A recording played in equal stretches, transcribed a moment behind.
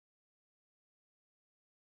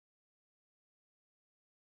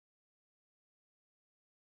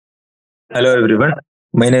Hello everyone,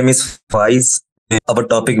 my name is Faaiz. Our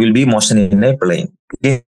topic will be motion in a plane.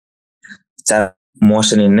 Okay,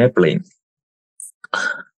 motion in a plane.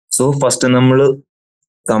 So first നമ്മൾ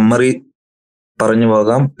summary പറഞ്ഞു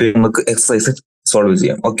പോകാം, നമുക്ക് exercise solve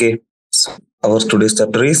ചെയ്യാം. Okay, our today's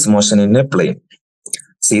chapter is motion in a plane.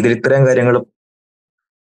 ഇതിൽ ഇത്രയും കാര്യങ്ങൾ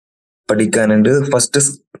പഠിക്കാനുണ്ട്. First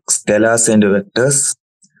scalars and vectors,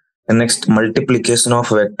 next multiplication of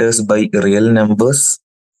vectors by real numbers,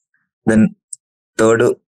 then third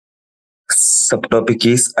subtopic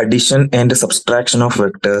is addition and subtraction of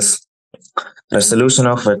vectors, resolution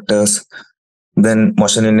of vectors, then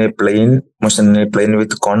motion in a plane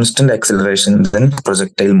with constant acceleration, then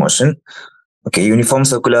projectile motion. Okay, uniform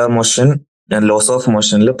circular motion and loss of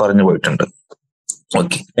motion le paranju poyittundu.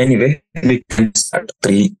 Okay, anyway, we can start.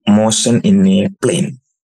 3 motion in a plane.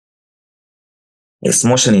 Yes,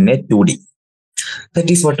 motion in a 2D. That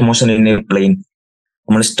is what motion in a plane.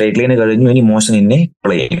 നമ്മൾ straight line കഴിഞ്ഞു, ഇനി motion in A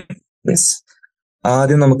plain. Yes,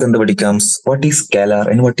 ആദ്യം നമുക്ക് എന്ത് പഠിക്കാം? What is scalar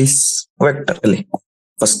and what is vector അല്ലേ?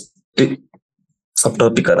 First sub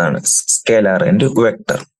topic അതാണ്, scalar and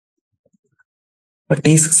vector. What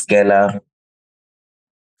is scalar?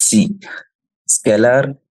 C scalar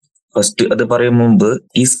first അത് പറയും മുമ്പ്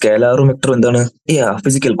ഈ സ്കാലാറും വെക്ടറും എന്താണ്?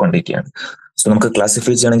 ഫിസിക്കൽ ക്വാണ്ടിറ്റി ആണ്. സോ നമുക്ക്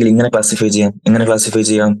ക്ലാസിഫൈ ചെയ്യണമെങ്കിൽ ഇങ്ങനെ ക്ലാസിഫൈ ചെയ്യാം. എങ്ങനെ ക്ലാസിഫൈ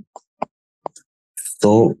ചെയ്യാം?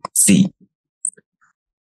 So C,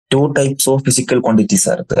 two types of physical quantities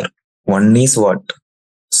are there. One is what?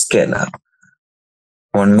 Scalar.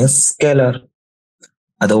 One is scalar.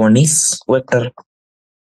 Other one is vector.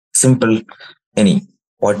 Simple. Any.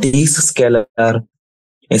 What is scalar?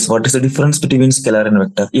 Yes. What is the difference between scalar and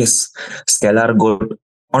vector? Yes. Scalar got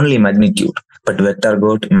only magnitude, but vector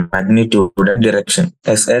got magnitude and direction.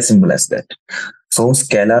 As simple as that. So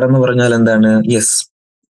scalar എന്ന് പറഞ്ഞാൽ എന്താണ്? Yes.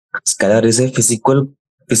 Scalar is a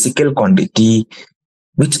physical quantity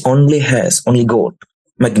which only got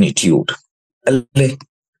magnitude.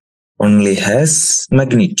 Only has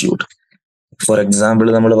magnitude. For example,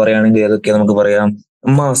 നമ്മൾ പറയുകയാണെങ്കിൽ ഏതൊക്കെ നമുക്ക് പറയാം?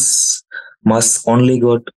 Mass only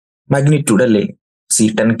got magnitude അല്ലേ? See,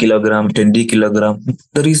 10 kilogram, 20 kilogram.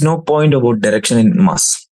 There is no point about direction in mass.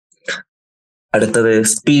 അടുത്തത്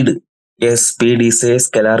speed. Yes, speed is a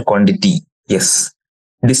scalar quantity. Yes.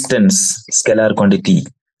 Distance, scalar quantity.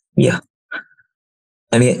 Yeah.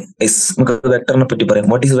 നമുക്ക് വെക്ടറിനെ പറ്റി പറയാം.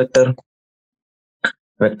 What is vector?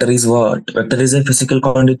 Vector is what? Vector is A physical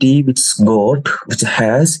quantity which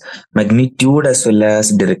has magnitude as well as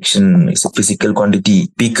direction. It's a physical quantity.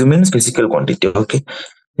 PQ means physical quantity. Okay,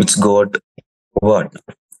 which got what?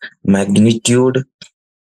 Magnitude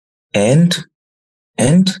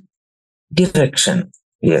and direction.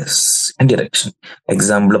 Yes, and direction.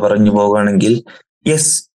 Example പറഞ്ഞു പോകുകയാണെങ്കിൽ, yes,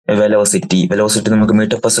 velocity നമുക്ക്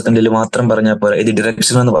metre per സെക്കൻഡിൽ മാത്രം പറഞ്ഞാൽ പോരാ, ഇത്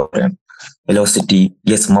direction എന്ന് പറയാം. Velocity,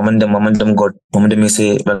 yes. Momentum is A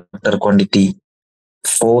vector quantity.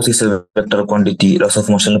 Force is A vector quantity. Loss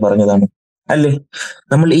of മോഷനിൽ പറഞ്ഞതാണ് അല്ലേ?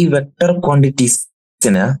 നമ്മൾ ഈ വെക്ടർ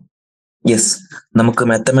ക്വാണ്ടിറ്റീസിന് യെസ് നമുക്ക്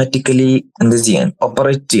മാത്തമാറ്റിക്കലി എന്ത് ചെയ്യാൻ?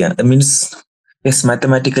 ഓപ്പറേറ്റ് ചെയ്യാൻ, മീൻസ് യെസ്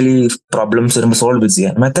മാത്തമാറ്റിക്കലി പ്രോബ്ലംസ് വരുമ്പോൾ സോൾവ്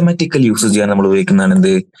ചെയ്യാൻ, മാത്തമാറ്റിക്കലി യൂസ് ചെയ്യാൻ നമ്മൾ ഉപയോഗിക്കുന്നതാണ്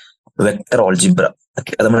എന്ത്? Vector algebra.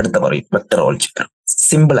 അത് നമ്മൾ അടുത്ത പറയും, vector algebra.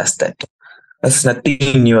 Simple as that. There's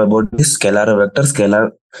nothing new about this. Scalar vector, scalar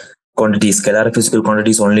quantities, scalar physical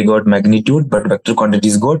quantities only got magnitude, but vector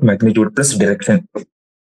quantities got magnitude plus direction.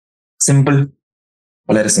 Simple.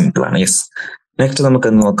 വളരെ simple ആണ്. Yes. Next നമുക്ക്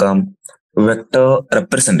എന്ത് നോക്കാം? Vector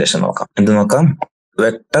representation നോക്കാം. എന്ത് നോക്കാം?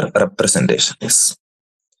 Vector representation. Yes,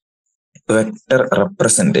 vector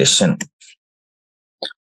representation.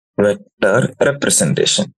 Vector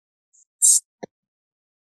representation.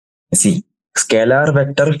 C, scalar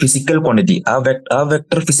vector physical quantity. ആ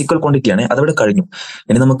vector physical quantity ആണ്, അതവിടെ കഴിഞ്ഞു.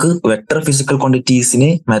 ഇനി നമുക്ക് വെക്ടർ ഫിസിക്കൽ ക്വാണ്ടിറ്റീസിനെ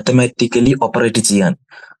മാത്തമാറ്റിക്കലി ഓപ്പറേറ്റ് ചെയ്യാൻ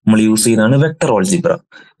നമ്മൾ യൂസ് ചെയ്യുന്നതാണ് വെക്ടർ ഓൾജിബ്ര.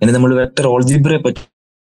 ഇനി നമ്മൾ വെക്ടർ ഓൾജിബ്രയെ പറ്റി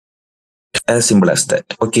as simple as that.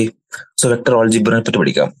 Okay, so vector algebra പറ്റി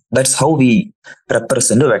പഠിക്കാം. That's how we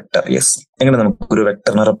represent a vector. Yes, എങ്ങനെ നമുക്കൊരു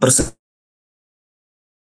വെക്ടറിനെ റെപ്രസെന്റ്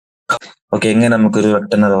എങ്ങനെ നമുക്കൊരു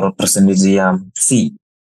വെക്ടറിനെ റെപ്രസെന്റ് ചെയ്യാം? സി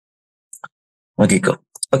നോക്കിക്കോ.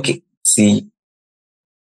 ഓക്കെ, സി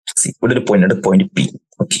ഇവിടെ ഒരു പോയിന്റ് ഉണ്ട്, പോയിന്റ് പി.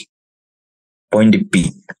 ഓക്കെ, പോയിന്റ്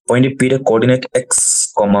പിയുടെ കോർഡിനേറ്റ്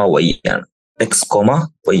x,y ആണ്.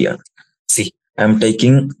 x,y ആണ്. C, I am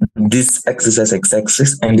taking this axis as x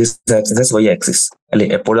axis and this axis as y axis അല്ലെ?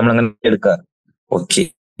 എപ്പോഴും നമ്മൾ അങ്ങനെ എടുക്കുക. ഓക്കെ,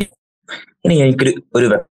 ഇനി എനിക്കൊരു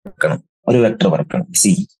വെക്ടർ വരക്കണം.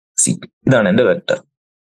 സി ഇതാണ് എന്റെ വെക്ടർ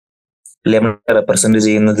അല്ലെ നമ്മൾ റെപ്രസെന്റ്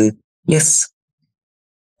ചെയ്യുന്നത്. യെസ്,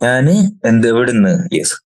 ഞാന് എവിടുന്ന്?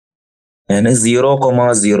 യെസ്, ഞാൻ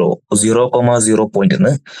 0,0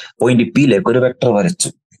 പോയിന്റ് പിയിലേക്ക് ഒരു വെക്ടർ വരച്ചു.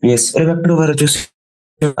 യെസ്, ഒരു വെക്ടർ വരച്ചു.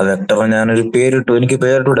 ആ വെക്ടർ ഞാനൊരു പേരിട്ടു, എനിക്ക്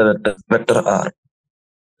പേരിട്ടൂടെ വെക്ടർ ആർ.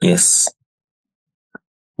 യെസ്,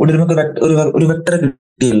 ഇവിടെ നമുക്ക് ഒരു വെക്ടർ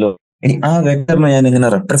കിട്ടിയല്ലോ. ഇനി ആ വെക്ടറിനെ ഞാൻ എങ്ങനെ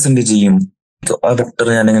റെപ്രസെന്റ് ചെയ്യും? ആ വെക്ടർ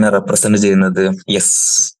ഞാൻ എങ്ങനെ റെപ്രസെന്റ് ചെയ്യുന്നത്? യെസ്,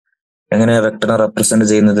 എങ്ങനെയാ വെക്ടറിനെ റെപ്രസെന്റ്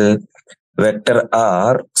ചെയ്യുന്നത്? വെക്ടർ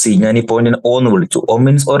ആർ, സി, ഞാൻ ഈ പോയിന്റിനെ O എന്ന് വിളിച്ചു. O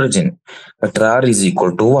means origin. Vector R is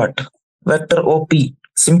equal to what? Vector O P.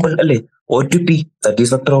 Simple അല്ലേ? O to P, that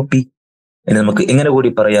is vector O P. ഇനി നമുക്ക് എങ്ങനെ കൂടി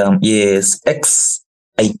പറയാം? Yes, X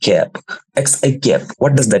I cap. X I cap,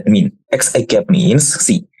 what does that mean? X I cap means,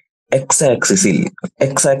 C, X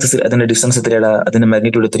ആക്സിസിൽ അതിന്റെ distance എത്രയാടാ? അതിന്റെ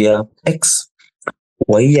magnitude എത്രയാ? എക്സ്.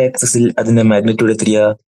 വൈ ആക്സിസിൽ അതിന്റെ മാഗ്നിറ്റ്യൂഡ് എത്രയാ?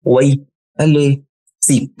 വൈ അല്ലേ?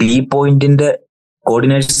 സി, പി പോയിന്റിന്റെ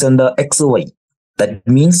കോർഡിനേറ്റ്സ് എന്താ? X Y.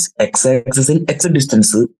 That means X ആക്സിസിൽ എക്സ്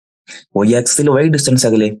ഡിസ്റ്റൻസ്, വൈ ആക്സിസിൽ വൈ ഡിസ്റ്റൻസ്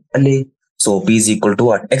അകലെ അല്ലേ? So P is equal to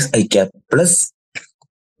what? X I cap plus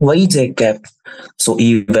Y J cap. So ഈ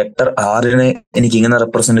വെക്ടർ ആറിനെ എനിക്ക് ഇങ്ങനെ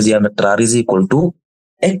റെപ്രസെന്റ് ചെയ്യാം. Vector R is equal to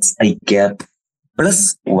X I cap plus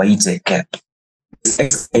Y J cap.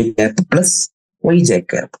 X I cap plus Y J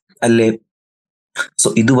cap അല്ലേ? So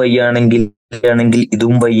ഇത് Y ആണെങ്കിൽ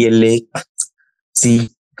ഇതും Y അല്ലേ? സി,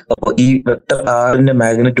 അപ്പൊ ഈ വെക്ടർ ആറിന്റെ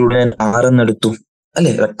മാഗ്നിറ്റ്യൂഡ് ഞാൻ ആർ എന്ന് എടുത്തു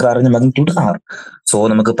അല്ലെ? വെക്ടർ ആറിന്റെ മാഗ്നിറ്റ്യൂഡ് ആർ. സോ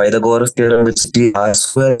നമുക്ക് പൈതഗോറസ് തിയറം വെച്ചിട്ട് R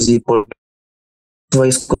square is equal Y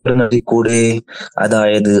square എന്ന് കൂടെ.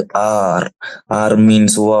 അതായത് ആർ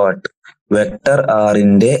മീൻസ് വാട്ട്? വെക്ടർ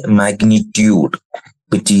ആറിന്റെ magnitude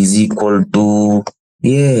which is equal to,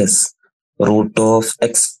 yes, root of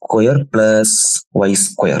x square plus y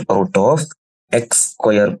square. root of x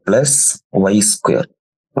square plus y square.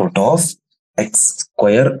 root of x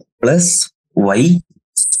square plus y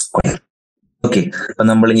square. Okay, അപ്പൊ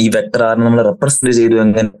നമ്മൾ ഈ vector ആറിനെ നമ്മൾ represent ചെയ്തു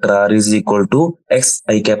എങ്ങനെ? Vector R is equal to X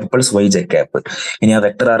I cap plus Y J cap. ഇനി ആ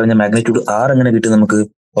vector ആറിന്റെ മാഗ്നിറ്റ്യൂഡ് ആർ എങ്ങനെ കിട്ടും നമുക്ക്?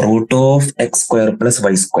 Root of X square plus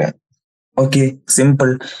Y square. Okay,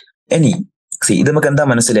 simple. ഇനി സി, ഇത് നമുക്ക് എന്താ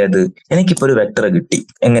മനസ്സിലായത്? എനിക്കിപ്പോ ഒരു വെക്ടർ കിട്ടി.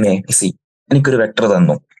 എങ്ങനെ? സി, എനിക്കൊരു വെക്ടർ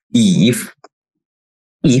തന്നു.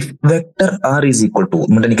 if vector R is equal to,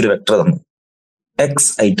 എന്നിട്ട് എനിക്കൊരു വെക്ടർ തന്നു X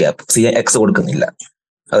I cap. C, X കൊടുക്കുന്നില്ല,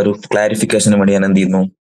 അതൊരു ക്ലാരിഫിക്കേഷന് വേണ്ടി ഞാൻ എന്ത് ചെയ്യുന്നു?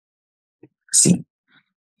 C,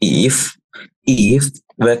 if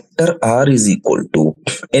vector R is equal to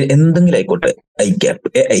എന്തെങ്കിലും ആയിക്കോട്ടെ, I cap,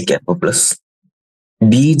 A I cap plus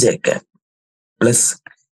B J cap plus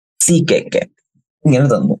C K cap ഇങ്ങനെ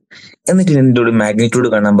തന്നു. എന്നിട്ട് എന്റെ മാഗ്നിറ്റ്യൂഡ്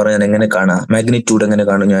കാണാൻ പറഞ്ഞാൽ എങ്ങനെ കാണാം? മാഗ്നിറ്റ്യൂഡ് എങ്ങനെ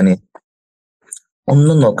കാണും ഞാൻ?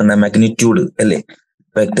 ഒന്നും നോക്കണ്ട, മാഗ്നിറ്റ്യൂഡ് അല്ലേ?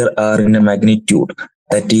 വെക്ടർ ആറിന്റെ magnitude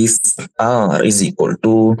that is R is equal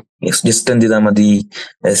to, just എന്ത് ചെയ്താൽ മതി?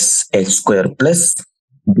 S X square plus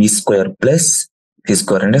B square plus C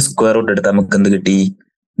സ്ക്വയറിന്റെ സ്ക്വയർ റൂട്ട് എടുത്താൽ നമുക്ക് എന്ത് കിട്ടി?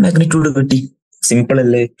 മാഗ്നിറ്റ്യൂഡ് കിട്ടി. സിമ്പിൾ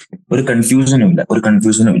അല്ലേ? ഒരു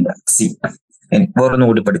കൺഫ്യൂഷനും ഇല്ല. സി, വേറൊന്നും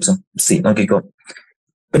കൂടി പഠിച്ചോ. സി നോക്കിക്കോ,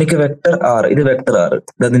 എനിക്ക് വെക്ടർ ആർ, ഇത് വെക്ടർ ആർ,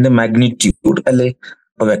 ഇത് അതിന്റെ മാഗ്നിറ്റ്യൂഡ് അല്ലേ?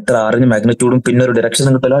 അപ്പൊ വെക്ടർ ആറിന് മാഗ്നിറ്റ്യൂഡും പിന്നെ ഒരു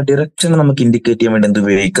ഡയറക്ഷനും കിട്ടില്ല. ആ ഡയറക്ഷൻ നമുക്ക് ഇൻഡിക്കേറ്റ് ചെയ്യാൻ വേണ്ടി എന്ത്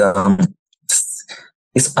ഉപയോഗിക്കാം?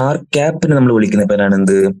 ആർ ക്യാപ്പിന് നമ്മൾ വിളിക്കുന്ന പേരാണ്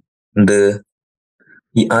എന്ത്?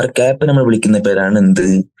 ഈ ആർ ക്യാപ്പിന് നമ്മൾ വിളിക്കുന്ന പേരാണ് എന്ത്?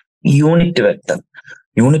 Unit vector.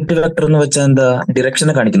 യൂണിറ്റ് വെക്ടർ എന്ന് വെച്ചാൽ എന്താ?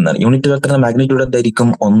 ഡിറക്ഷനെ കാണിക്കുന്നതാണ്. യൂണിറ്റ് വെക്ടറിന്റെ മാഗ്നിറ്റ്യൂഡ് എന്തായിരിക്കും?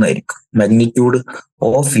 ഒന്നായിരിക്കും. Magnitude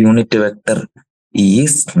of unit vector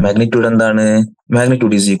is, magnitude എന്താണ്?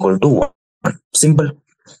 Magnitude is equal to 1. Simple.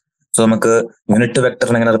 So നമുക്ക് യൂണിറ്റ്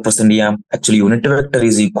വെക്ടറിനെ എങ്ങനെ റെപ്രസെന്റ് ചെയ്യാം? Actually unit vector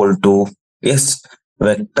is equal to, yes,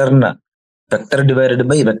 vector divided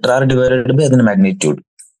by vector R divided by അതിന്റെ magnitude.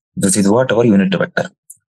 This is what our unit vector.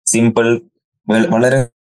 Simple, വളരെ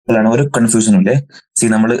ഒരു കൺഫ്യൂഷനും ഇല്ലേ? C,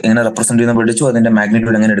 നമ്മൾ എങ്ങനെ represent ചെയ്യുന്ന പഠിച്ചു, അതിന്റെ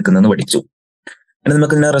മാഗ്നിറ്റ്യൂഡ് എങ്ങനെ എടുക്കുന്നത് പഠിച്ചു. ഇനി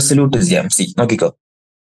നമുക്ക് ഇതിനെ റെസൊല്യൂട്ട് ചെയ്യാം. സി നോക്കിക്കോ,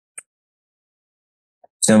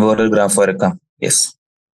 വേറൊരു ഗ്രാഫ് വരക്കാം. യെസ്,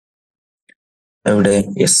 എവിടെ?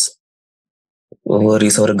 Yes, where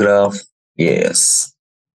is our graph? Yes.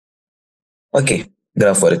 Okay,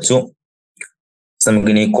 graph വരച്ചു. നമുക്ക്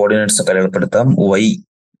ഇനി കോർഡിനേറ്റ്സ് ഒക്കെ അടയാളപ്പെടുത്താം.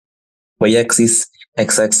 y axis,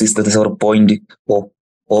 x axis, that is our point O.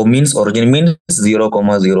 O means origin means 0,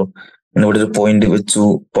 0. ഇവിടെ ഒരു പോയിന്റ് വെച്ചു,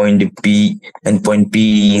 point P, and point P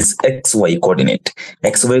is xy coordinate.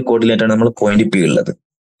 xy coordinate ആണ് നമ്മൾ പോയിന്റ് P ഉള്ളത്.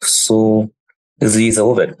 So this is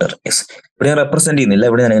our vector. Yes. ഇവിടെ ഞാൻ represent ചെയ്യുന്നില്ല,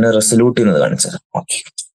 ഇവിടെ ഞാൻ ഇങ്ങനെ റെസൊല്യൂട്ട് ചെയ്യുന്നത് കാണിച്ചത്. Okay,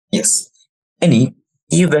 yes. ഇനി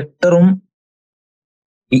ഈ വെക്ടറും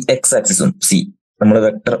ഈ എക്സ് ആക്സിസും, സി, നമ്മുടെ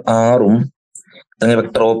വെക്ടർ ആറും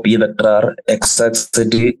വെക്ടർ ഓ P, vector R, X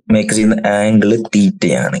axis make ചെയ്യുന്ന ആംഗിൾ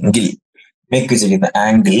തീറ്റയാണെങ്കിൽ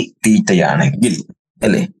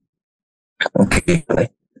അല്ലേ? ഓക്കെ,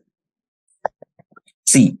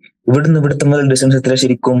 സി, ഇവിടുന്ന് ഇവിടുത്തെ മുതൽ ഡിസ്റ്റൻസ് എത്ര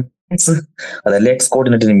ശരിക്കും? എക്സ്, അതല്ലേ എക്സ്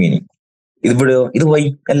കോർഡിനേറ്റിന് മീനിങ്. ഇവിടെയോ? ഇത് വൈ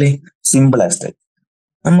അല്ലേ? Simple as that.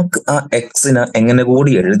 നമുക്ക് ആ എക്സിനെ എങ്ങനെ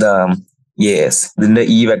കൂടി എഴുതാം? യെസ്, ഇതിന്റെ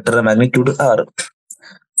ഈ വെക്ടറുടെ മാഗ്നിറ്റ്യൂഡ് ആർ.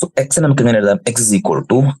 സോ എക്സ് നമുക്ക് എങ്ങനെ എഴുതാം? X is equal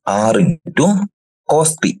to R into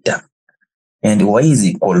cos theta and Y is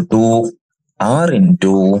equal to R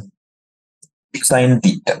into sine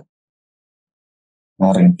theta.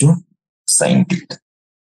 R into sine theta.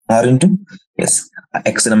 R into yes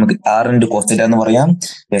X നമുക്ക് ആർ ഇൻറ്റു കോസ് തീറ്റ എന്ന് പറയാം.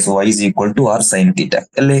 Yes Y is equal to R sine theta.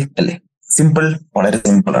 അല്ലേ? Simple, വളരെ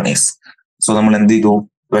simple ആണ്. Yes so നമ്മൾ എന്ത് ചെയ്തു?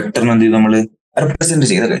 വെക്ടറിനെ എന്ത് ചെയ്തു? നമ്മൾ റെപ്രസെന്റ്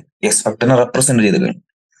ചെയ്ത്. യെസ് വെക്ടറിനെ റെപ്രസെന്റ് ചെയ്ത്.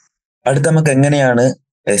 അടുത്ത നമുക്ക് എങ്ങനെയാണ്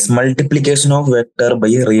multiplication of vector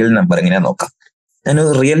by real number എങ്ങനെയാ നോക്കാം. ഞാൻ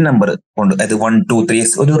ഒരു റിയൽ നമ്പർ കൊണ്ട്, അത് 1 2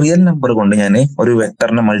 3 ഒരു റിയൽ നമ്പർ കൊണ്ട് ഞാൻ ഒരു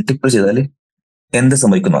വെക്ടറിനെ മൾട്ടിപ്പിൾ ചെയ്താൽ എന്ത്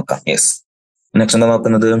സംഭവിക്കും നോക്കാം. യെസ് നെക്സ്റ്റ്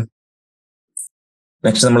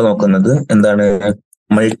നമ്മൾ നോക്കുന്നത് എന്താണ്?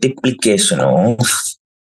 Multiplication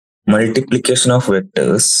of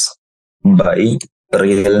vectors by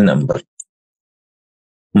real number.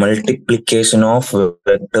 Multiplication of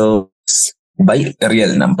vectors by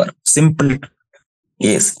real number. Simple.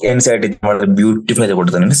 Yes NCERT വളരെ ബ്യൂട്ടിഫുൾ ആയിട്ട്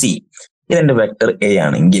കൊടുത്തിട്ടുണ്ട്. സി ഇതെന്റെ വെക്ടർ എ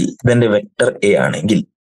ആണെങ്കിൽ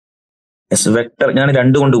വെക്ടർ ഞാൻ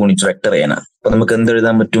 2 കൊണ്ട് ഗുണിച്ചു വെക്ടർ എ ആണ്. അപ്പൊ നമുക്ക് എന്ത്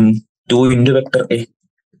എഴുതാൻ പറ്റും? 2 ഇൻറ്റു വെക്ടർ എ.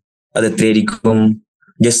 അത് എത്രയായിരിക്കും?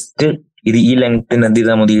 ജസ്റ്റ് ഇത് ഈ ലെങ്ത്തിന് എന്ത്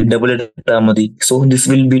ചെയ്താൽ മതി? ഡബിൾ എടുത്താൽ മതി. So this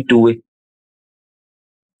will be 2a.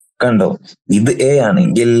 കണ്ടോ? ഇത് എ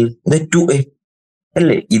ആണെങ്കിൽ ഇത് 2a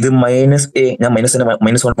അല്ലേ? ഇത് മൈനസ് എ, ഞാൻ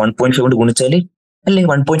 -1.5 കൊണ്ട് ഗുണിച്ചാല് അല്ലേ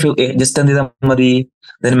 1.5a. ജസ്റ്റ് എന്ത് ചെയ്താൽ മതി?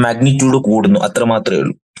 ഇതിന് മാഗ്നിറ്റ്യൂഡ് കൂടുന്നു, അത്ര മാത്രമേ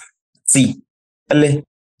ഉള്ളൂ. സി അല്ലേ?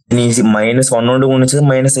 ഇനി -1 കൊണ്ട് ഗുണിച്ചത്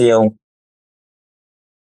 -a ആവും.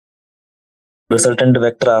 resultant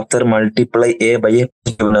vector after multiply a by a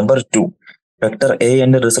positive number 2. Vector a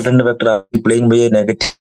and resultant vector multiplying by a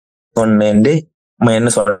negative 1 and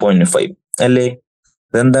 -1.5 അല്ലേ?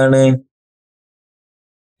 ഇതെന്താണ്?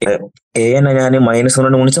 എ നെ ഞാൻ -1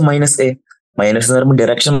 കൊണ്ട് ഗുണിച്ച -a. മൈനസ് എന്ന് പറയുമ്പോൾ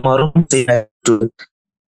ഡയറക്ഷൻ മാറും.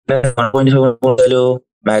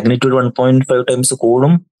 മാഗ്നിറ്റ്യൂഡ് 1.5 ടൈംസ്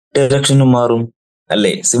കൂടും, ഡയറക്ഷനും മാറും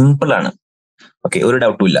അല്ലേ? സിമ്പിൾ ആണ്. ഓക്കെ, ഒരു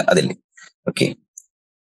ഡൗട്ടും ഇല്ല അതിൽ. ഓക്കെ,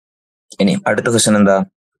 ഇനി അടുത്ത സെഷൻ എന്താ?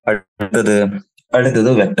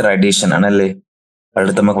 അടുത്തത് വെക്ടർ അഡീഷൻ ആണല്ലേ.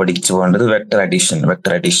 അടുത്ത നമുക്ക് പഠിച്ചു പോകേണ്ടത് vector addition.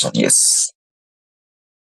 Yes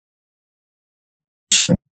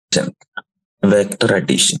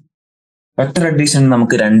vector addition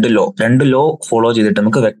നമുക്ക് രണ്ട് ലോ ഫോളോ ചെയ്തിട്ട്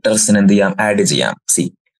നമുക്ക് വെക്ടേഴ്സിന് എന്ത് ചെയ്യാം? ആഡ് ചെയ്യാം. സി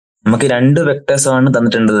നമുക്ക് 2 വെക്ടേഴ്സ് ആണ്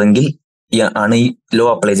തന്നിട്ടുണ്ടെങ്കിൽ ആണ് ഈ ലോ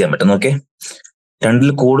അപ്ലൈ ചെയ്യാൻ പറ്റുന്നത്. ഓക്കെ, 2ൽ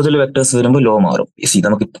കൂടുതൽ വെക്ടേഴ്സ് വരുമ്പോൾ ലോ മാറും. സി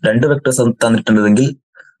നമുക്ക് 2 വെക്ടേഴ്സ് തന്നിട്ടുണ്ടെങ്കിൽ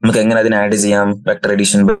നമുക്ക് എങ്ങനെ അതിനെ ആഡ് ചെയ്യാം? Vector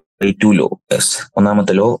addition by 2 law. Yes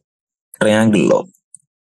ഒന്നാമത്തെ ലോ ട്രയാങ്കിൾ ലോ.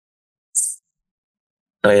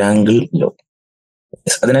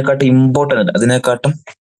 അതിനെക്കാട്ടും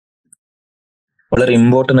വളരെ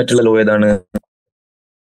ഇമ്പോർട്ടന്റ് ആയിട്ടുള്ള ലോ ഏതാണ്?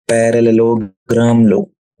 Parallelogram law.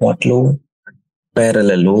 What law?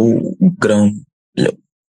 Parallelogram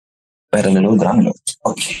law.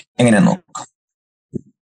 Okay, എങ്ങനെയാ നോക്കാം?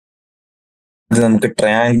 ഇത് നമുക്ക്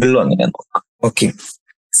ട്രയാങ്കിൾ ലോ എങ്ങനെയാ നോക്കാം. Okay,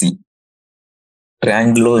 C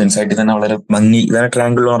triangle law NCERT തന്നെ വളരെ ഭംഗി, ഇതാണ്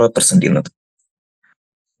ട്രയാങ്കിൾ ലോ റെപ്രസെന്റ് ചെയ്യുന്നത്.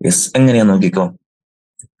 യെസ് എങ്ങനെയാ നോക്കിക്കോ.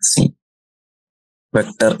 സി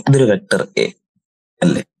വെക്ടർ, ഇതൊരു വെക്ടർ എ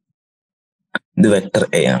അല്ലേ? ഇത് വെക്ടർ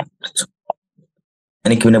എ ആണ്.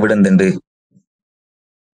 എനിക്ക് പിന്നെ ഇവിടെ എന്തുണ്ട്?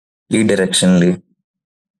 ഈ ഡയറക്ഷനിൽ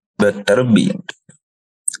വെക്ടർ ബി ഉണ്ട്.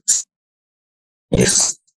 യെസ്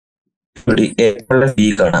ഇവിടെ എ പ്ലസ് ബി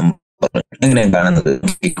കാണാൻ. എങ്ങനെയാണ്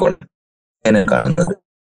കാണുന്നത്?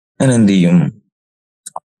 ഞാൻ എന്ത് ചെയ്യും?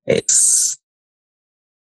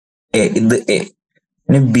 ഇത് എ,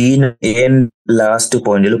 ബി ലാസ്റ്റ്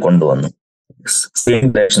പോയിന്റിൽ കൊണ്ടുവന്നു. സെയിം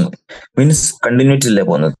ഡയറക്ഷൻ മീൻസ് കണ്ടിന്യൂറ്റി അല്ലേ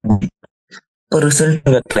പോകുന്നത്. ഇപ്പൊ റിസൾട്ട്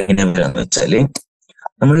വെക്ടർ എങ്ങനെയാ വരാന്ന് വെച്ചാല്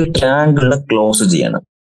നമ്മൾ ഈ ട്രയാങ്കിളിനെ ക്ലോസ് ചെയ്യണം.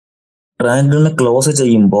 ട്രയാങ്കിളിനെ ക്ലോസ്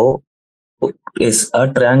ചെയ്യുമ്പോൾ ആ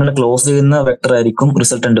ട്രയാങ്കിളിനെ ക്ലോസ് ചെയ്യുന്ന വെക്ടർ ആയിരിക്കും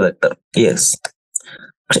റിസൾട്ടന്റ് വെക്ടർ. യെസ്,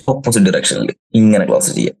 പക്ഷെ ഓപ്പോസിറ്റ് ഡയറക്ഷനിൽ ഇങ്ങനെ ക്ലോസ്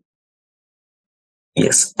ചെയ്യാം.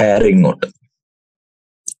 യെസ്, ആരോ ഇങ്ങോട്ട്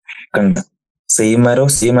കണ്ട, സെയിം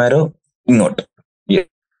ആരോ ഇങ്ങോട്ട്.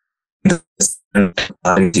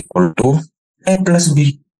 A plus B.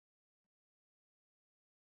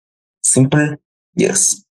 Simple. Yes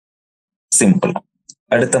simple.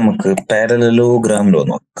 അടുത്ത നമുക്ക് പാരലലോഗ്രാം ലോ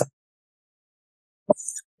നോക്കാം.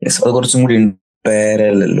 യെസ്, അത് കുറച്ചും കൂടി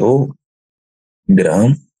പാരലലോഗ്രാം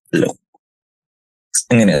ലോ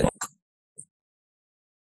എങ്ങനെയാ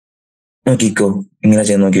നോക്കിക്കോ. ഇങ്ങനെ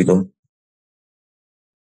ചെയ്യാൻ നോക്കിക്കോ.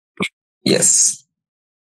 യെസ്,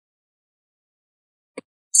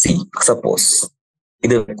 സി സപ്പോസ്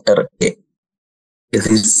ഇത് vector A, this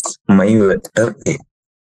is my vector A.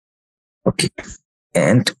 Okay,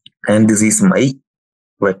 and this is my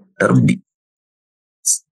vector B.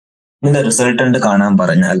 ഇതിന്റെ റിസൾട്ടന്റ് കാണാൻ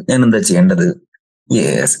പറഞ്ഞാൽ ഞാൻ എന്താ ചെയ്യേണ്ടത്?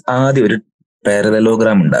 യെസ്, ആദ്യം ഒരു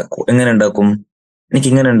പാരലലോഗ്രാം ഉണ്ടാക്കും. എങ്ങനെ ഉണ്ടാക്കും? എനിക്ക്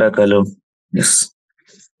ഇങ്ങനെ ഉണ്ടാക്കാലോ. യെസ്,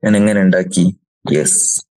 ഞാൻ എങ്ങനെ ഉണ്ടാക്കി? യെസ്,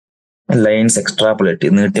 ലൈൻസ്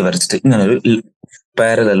എക്സ്ട്രാപ്പുലേറ്റ് നീട്ടി വരച്ചിട്ട് ഇങ്ങനെ ഒരു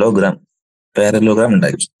പാരലലോഗ്രാം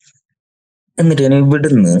ഉണ്ടാക്കി. എന്നിട്ട് ഞാൻ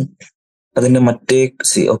ഇവിടുന്ന് അതിന്റെ മറ്റേ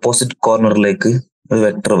ഓപ്പോസിറ്റ് കോർണറിലേക്ക് ഒരു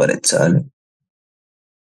വെക്ടർ വരച്ചാൽ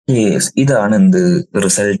യെസ്, ഇതാണ് എന്ത്?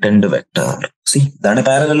 Resultant vector. ഇതാണ്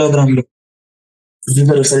parallelogram.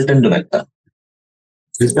 Resultant vector.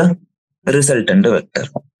 Resultant vector.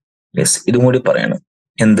 Yes, ഇതും കൂടി പറയണം.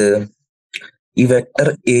 എന്ത്? ഈ വെക്ടർ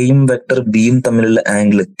എയും വെക്ടർ ബിയും തമ്മിലുള്ള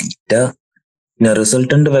ആംഗിൾ തീറ്റ, പിന്നെ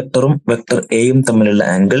റിസൾട്ടന്റ് വെക്ടറും വെക്ടർ എയും തമ്മിലുള്ള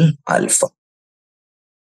ആംഗിൾ ആൽഫ.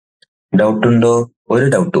 ഡൗട്ട് ഉണ്ടോ? ഒരു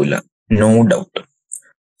ഡൗട്ടും ഇല്ല. No doubt.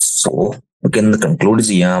 സോ നമുക്ക് എന്ത് കൺക്ലൂഡ്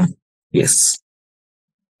ചെയ്യാം? Yes,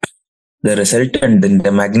 the resultant in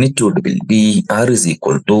the magnitude will be r is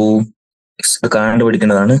equal to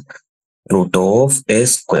കണ്ടുപിടിക്കേണ്ടതാണ് root of a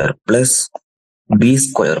square plus b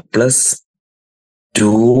square plus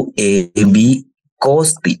 2ab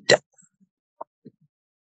cos theta.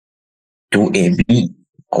 2ab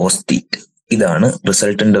cos theta. ഇതാണ്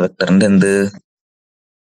resultant വെക്ടറിന്റെ എന്ത്?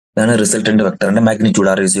 ഇതാണ് resultant വെക്ടറിന്റെ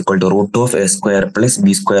magnitude. r is equal to root of a square plus b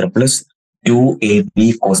square plus 2ab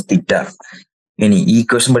cos theta. ഇനി ഈ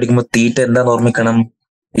equation പഠിക്കുമ്പോൾ തീറ്റ എന്താന്ന് ഓർമ്മിക്കണം.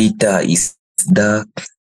 തീറ്റ is the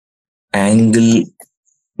angle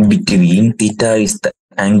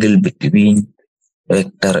between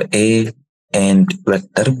vector A and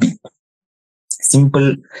vector B. Simple.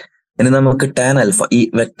 ഇനി നമുക്ക് ടാൻ ആൽഫ, ഈ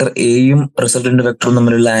വെക്ടർ എയും റിസൾട്ടന്റ് വെക്ടറും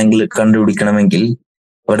തമ്മിലുള്ള ആംഗിൾ കണ്ടുപിടിക്കണമെങ്കിൽ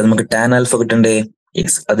അവിടെ നമുക്ക് ടാൻ ആൽഫ കിട്ടണ്ടേ?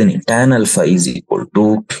 യെസ്, അതിന് tan alpha is equal to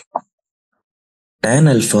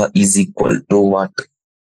what?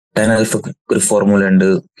 Tan alpha ഒരു ഫോർമുല ഉണ്ട്.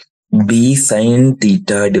 B sine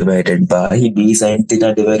theta divided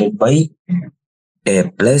by A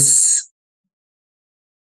plus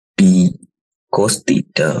B cos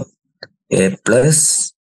theta, A plus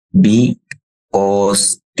B cos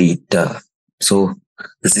theta. So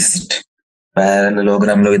this is it.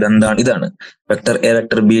 പാരലലോഗ്രാമിലോ ഇതാണ് vector A,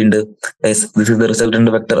 vector B ഉണ്ട്. This is the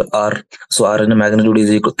resultant vector R. So ആറിന്റെ magnitude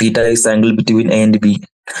is equal theta is angle between A and B,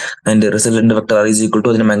 and the resultant vector r is equal to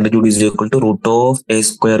അതിന്റെ magnitude is equal to root of a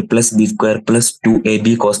square plus b square plus 2ab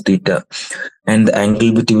cos theta, and the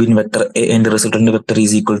angle between vector a and the resultant vector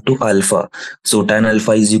is equal to alpha. So tan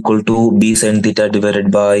alpha is equal to b sin theta divided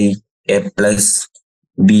by a plus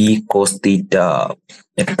b cos theta.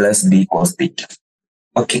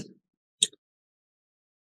 Okay,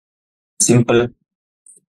 simple.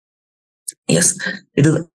 Yes,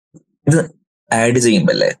 ഇത് add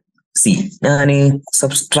ചെയ്യുമ്പല്ലേ, ഞാൻ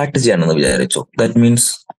subtract ചെയ്യാണെന്ന് വിചാരിച്ചു. That means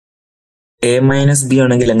A minus B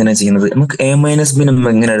ആണെങ്കിൽ എങ്ങനെ ചെയ്യുന്നത്? നമുക്ക് A minus B നമ്മൾ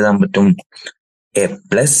എങ്ങനെ എഴുതാൻ പറ്റും? എ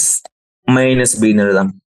പ്ലസ് മൈനസ് ബി എന്ന് എഴുതാം.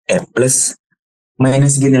 എ പ്ലസ്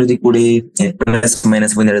മൈനസ് ബി എന്ന് എഴുതി കൂടി എ പ്ലസ്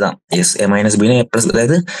മൈനസ് ബി എന്ന് എഴുതാം. Yes, A minus ബിനെ A plus,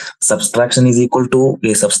 അതായത് subtraction is equal to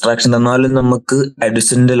subtraction തന്നാലും നമുക്ക്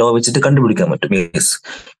അഡിഷന്റെ ലോ വെച്ചിട്ട് കണ്ടുപിടിക്കാൻ പറ്റും. Yes,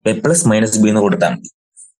 A plus minus B എന്ന് കൊടുത്താൽ മതി.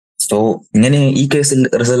 സോ ഇങ്ങനെ ഈ കേസിൽ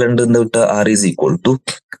റിസൾട്ട് എന്താ കിട്ടുക? R is equal to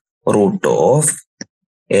root of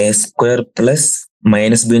a square plus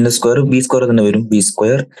minus b ന്റെ സ്ക്വയർ ബി സ്ക്വയർ തന്നെ വരും. ബി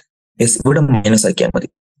സ്ക്വയർ ഇവിടെ മൈനസ് ആക്കിയാൽ മതി.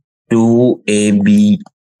 2ab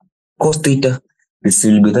cos theta. This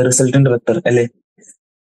will be the resultant vector അല്ലേ?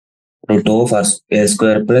 root of a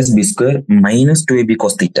square plus b square minus 2ab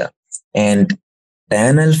cos theta, and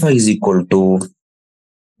tan alpha is equal to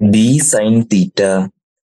b sin theta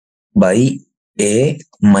by a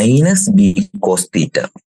minus b cos theta.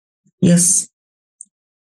 Yes,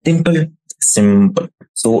 simple.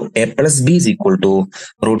 So a plus b is equal to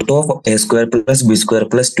root of a square plus b square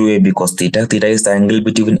plus 2ab cos theta. Theta is the angle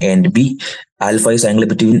between a and b. Alpha is angle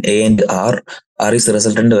between a and r. R is the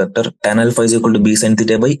resultant vector. Tan alpha is equal to b sin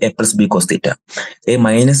theta by a plus b cos theta. A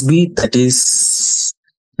minus b, that is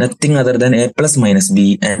nothing other than a plus minus b,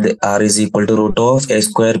 and r is equal to root of a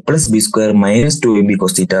square plus b square minus 2ab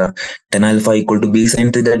cos theta. Tan alpha equal to b sin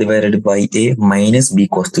theta divided by a minus b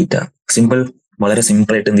cos theta. Simple. വളരെ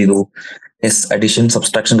simple ആയിട്ട് എന്ത് ചെയ്തു? Yes, addition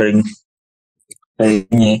subtraction കഴിഞ്ഞു.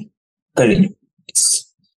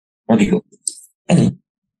 നോക്കിക്കോ. ഇനി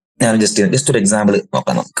ഞാൻ just ഒരു example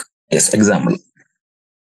നോക്കാം നമുക്ക്. Yes, example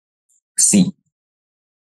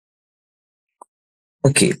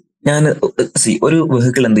okay. ഞാൻ ഒരു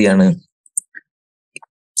വെഹിക്കിൾ എന്ത് ചെയ്യാണ്?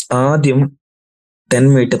 ആദ്യം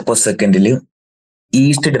 10 മീറ്റർ പെർ സെക്കൻഡില്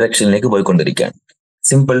ഈസ്റ്റ് ഡയറക്ഷനിലേക്ക് പോയിക്കൊണ്ടിരിക്കുകയാണ്.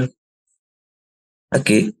 സിമ്പിൾ.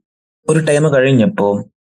 ഓക്കെ, ഒരു ടൈം കഴിഞ്ഞപ്പോ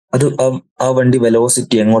അത് ആ വണ്ടി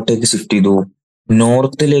വെലോസിറ്റി എങ്ങോട്ടേക്ക് ഷിഫ്റ്റ് ചെയ്തു?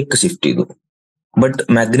 നോർത്തിലേക്ക് ഷിഫ്റ്റ് ചെയ്തു. But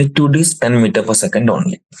magnitude is 10 metre per second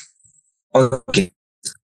only. Okay,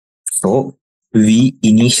 so we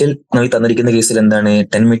initial തന്നിരിക്കുന്ന കേസിൽ എന്താണ്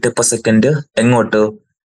 10 മീറ്റർ പെർ സെക്കൻഡ് എങ്ങോട്ട്?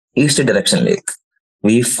 ഈസ്റ്റ് ഡയറക്ഷനിലേക്ക്.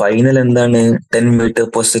 വി ഫൈനൽ എന്താണ് 10 മീറ്റർ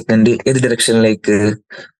പെർ സെക്കൻഡ് ഏത് ഡയറക്ഷനിലേക്ക്?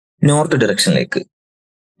 നോർത്ത് ഡയറക്ഷനിലേക്ക്.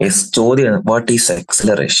 യെസ്, ചോദ്യം what is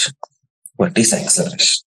acceleration? What is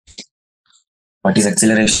acceleration? What is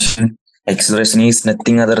acceleration? Acceleration is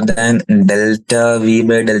nothing other than delta v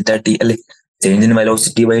by delta t അല്ലെ? Change in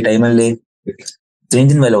velocity by time അല്ലേ?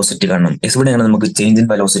 Change in velocity കാണണം. Yes, ഇവിടെയാണ് നമുക്ക് change in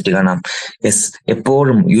velocity കാണാം. Yes,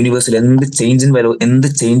 എപ്പോഴും യൂണിവേഴ്സിൽ എന്ത്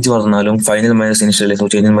change വന്നാലും final minus initial. So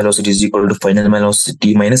change in velocity is equal to final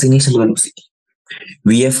velocity minus initial velocity.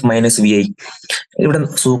 V F minus V I. ഇവിടെ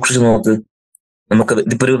സൂക്ഷിച്ച് നോക്ക്, നമുക്ക്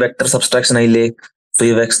ഇതിപ്പോ ഒരു വെക്ടർ സബ്സ്ട്രാക്ഷൻ ആയില്ലേ? സോ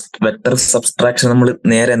ഈ വെക്ടർ സബ്സ്ട്രാക്ഷൻ നമ്മൾ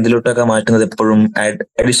നേരെ എന്തിലോട്ടൊക്കെ മാറ്റുന്നത്? എപ്പോഴും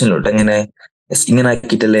അഡീഷനിലോട്ട്. എങ്ങനെ? ഇങ്ങനെ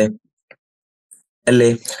ആക്കിയിട്ടല്ലേ അല്ലേ?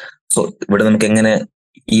 സോ ഇവിടെ നമുക്ക് എങ്ങനെ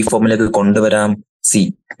ഈ ഫോമിലേക്ക് കൊണ്ടുവരാം? സി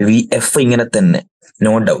വി എഫ് ഇങ്ങനെ തന്നെ,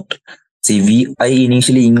 no doubt. C V I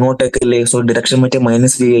initially ഇങ്ങോട്ടേക്ക് അല്ലേ? സോ ഡിറക്ഷൻ മറ്റേ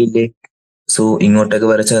മൈനസ് വി ഐ ഇല്ലേ? സോ ഇങ്ങോട്ടേക്ക്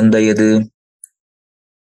വരച്ച എന്തായത്?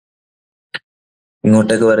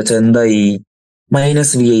 ഇങ്ങോട്ടേക്ക് വരച്ച എന്തായി?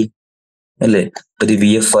 മൈനസ് വി ഐ അല്ലേ? ഇത്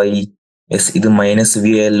വി എഫ് ഐ. യെസ്, ഇത് മൈനസ്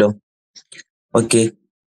വി ഐ അല്ലോ. ഓക്കെ,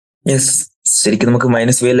 യെസ്, ശരിക്കും നമുക്ക്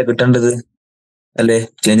മൈനസ് വി അല്ലേ കിട്ടേണ്ടത് അല്ലേ?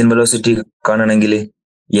 ചേഞ്ച് ഇൻ വെലോസിറ്റി കാണണമെങ്കിൽ.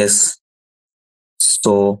 യെസ്,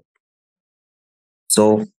 സോ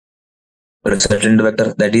ഒരു certain vector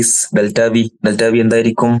that is delta V. Delta V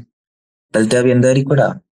എന്തായിരിക്കും? Delta V എന്തായിരിക്കൂടാ?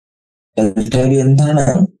 ഡെൽറ്റ വി എന്താണ്?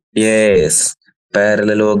 യെസ്,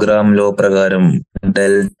 പാരലലോഗ്രാം ലോ പ്രകാരം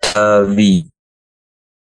delta V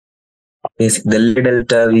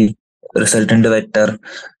delta V resultant vector.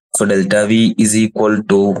 So delta v is equal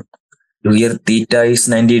to, here theta is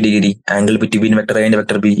 90 degree, angle between vector A and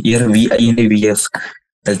vector B. Here vi and vf.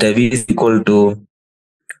 Delta v is equal to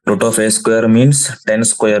root of a square means 10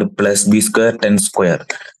 square plus b square 10 square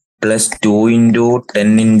plus 2 into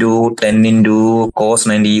 10 into 10 into cos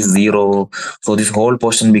 90 is 0. So this whole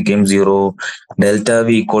portion became 0. Delta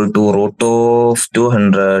v equal to root of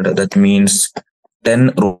 200. That means 10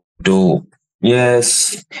 root 2. Yes,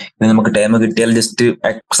 നമുക്ക് time കിട്ടിയാൽ just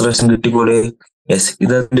acceleration കിട്ടിക്കൂടെ? Yes,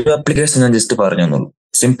 ഇതിന്റെ application ഞാൻ just പറഞ്ഞു തന്നുള്ളൂ.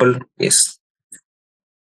 Simple. Yes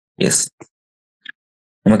yes,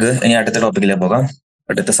 നമുക്ക് ഇനി അടുത്ത ടോപ്പിക്കിലേക്ക് പോകാം.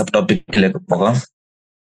 അടുത്ത സബ് ടോപ്പിക്കിലേക്ക് പോകാം.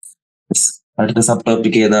 അടുത്ത സബ്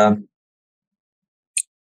ടോപ്പിക് ഏതാ?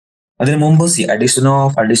 അതിന് മുമ്പ് addition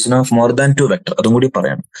of more than 2 vector അതും കൂടി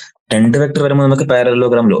പറയണം. 2 വെക്ടർ വരുമ്പോൾ നമുക്ക്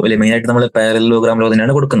പാരലലോഗ്രാം ലോ അല്ലെ? മെയിൻ ആയിട്ട് നമ്മൾ പാരലലോഗ്രാം ലോ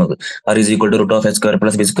തന്നെയാണ് കൊടുക്കുന്നത്. R is equal to root of A square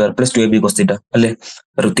plus B square plus 2ab cos theta അല്ലെ?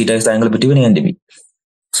 Theta is angle between A and B.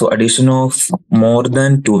 So addition of more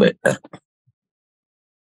than 2 vector.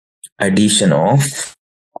 Addition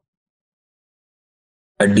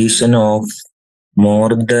of more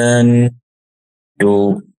than 2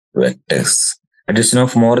 vectors. Addition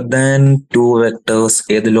of more than 2 vectors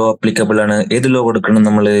ഏത് law applicable ആണ്? ഏത് law കൊടുക്കണം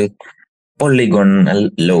നമ്മള്? Polygonal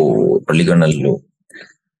law.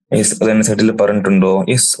 Yes, അത് NCERT പറഞ്ഞിട്ടുണ്ടോ?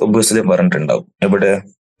 Yes, obviously പറഞ്ഞിട്ടുണ്ടാവും. എവിടെ?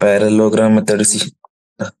 Parallelogram method.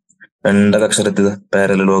 രണ്ടക അക്ഷരത്തിൽ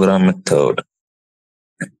parallelogram method.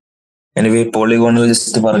 Anyway polygonal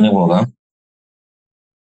just പറഞ്ഞു പോകാം.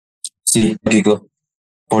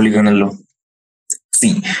 Polygonal law C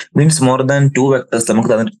means more than 2 vectors നമുക്ക്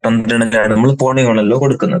തന്നിട്ടുണ്ടെങ്കിലാണ് നമ്മൾ പോളിഗോണൽ ലോ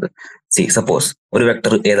കൊടുക്കുന്നത്. സി സപ്പോസ് ഒരു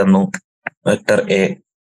വെക്ടർ എ തന്നു, വെക്ടർ എ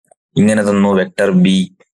ഇങ്ങനെ തന്നു, വെക്ടർ ബി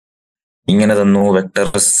ഇങ്ങനെ തന്നു, വെക്ടർ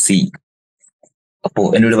സി. അപ്പോ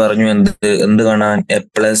എന്നോട് പറഞ്ഞു എന്ത് കാണാൻ? A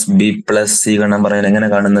plus B plus C കാണാൻ പറഞ്ഞാൽ എങ്ങനെ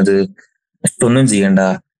കാണുന്നത്? ഒന്നും ചെയ്യണ്ട.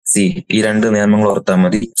 സി ഈ 2 നിയമങ്ങൾ ഓർത്താൽ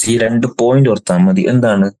മതി. സി 2 പോയിന്റ് ഓർത്താൽ മതി.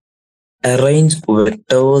 എന്താണ്? Arrange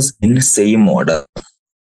vectors in same order.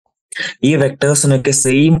 ഈ വെക്ടേഴ്സിനൊക്കെ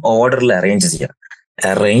സെയിം ഓർഡറിൽ അറേഞ്ച് ചെയ്യാം.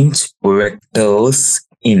 Arrange vectors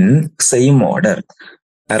in same order.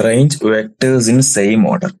 Arrange vectors in same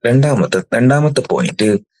order. രണ്ടാമത്തെ പോയിന്റ്,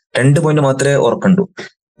 2 പോയിന്റ് മാത്രമേ ഓർക്കണ്ടൂ.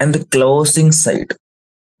 And closing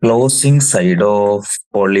side of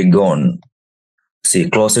polygon. C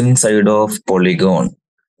closing side of polygon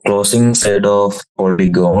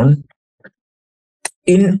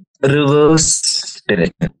in reverse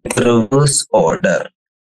order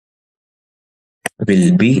will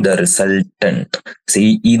be the resultant. See,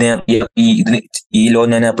 ഈ law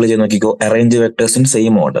ഞാൻ apply ചെയ്ത് നോക്കിക്കോ. Arrange vectors in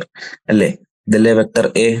same order അല്ലേ? ഇതല്ലേ vector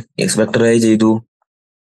A. Yes, vector A ചെയ്തു.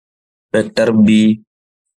 Vector B,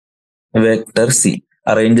 vector C.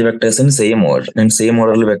 Arrange vectors in same order. ഞാൻ same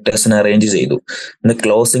ഓർഡറിൽ വെക്ടേഴ്സിനെ arrange ചെയ്തു.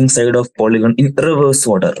 Closing side of polygon in reverse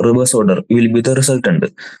order will be the resultant.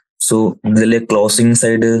 So ഇതിലെ closing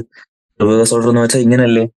side reverse order എന്ന് വെച്ചാൽ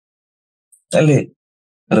ഇങ്ങനല്ലേ അല്ലേ?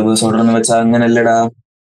 Reverse order എന്ന് വെച്ചാൽ അങ്ങനല്ലടാ.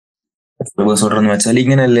 റിവേഴ്സ് ഓർഡർ എന്ന് വെച്ചാൽ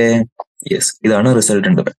ഇങ്ങനല്ലേ? യെസ്, ഇതാണ്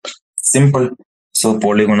resultant vector. Simple. So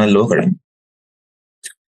polygonal law കഴിഞ്ഞു.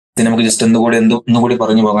 ഇത് നമുക്ക് ജസ്റ്റ് ഒന്നുകൂടി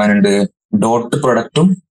പറഞ്ഞു പോകാനുണ്ട്. Dot പ്രൊഡക്റ്റും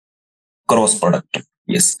cross പ്രൊഡക്റ്റും.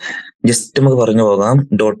 യെസ്, ജസ്റ്റ് നമുക്ക് പറഞ്ഞു പോകാം.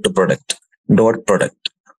 ഡോട്ട് പ്രൊഡക്റ്റ്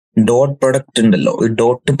ഉണ്ടല്ലോ. ഈ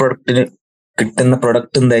ഡോട്ട് പ്രൊഡക്റ്റിന് കിട്ടുന്ന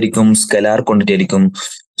പ്രൊഡക്റ്റ് എന്തായിരിക്കും? സ്കെലാർ ക്വാണ്ടിറ്റി ആയിരിക്കും.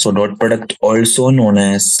 So dot product also known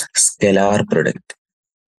as scalar product.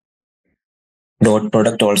 Dot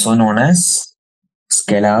product also known as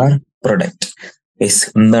scalar product. Yes,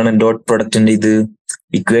 എന്താണ് ഡോട്ട് പ്രൊഡക്റ്റിന്റെ ഇത്?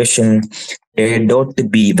 Equation A dot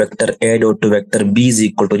B, vector A dot vector B is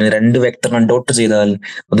equal to, രണ്ട് വെക്ടറിനെ dot ചെയ്താൽ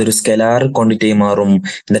അതൊരു scalar quantity മാറും.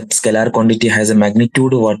 That scalar quantity has A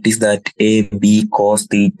magnitude. What is that? A B cos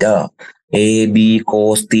theta. A B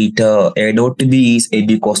cos theta. A dot B is A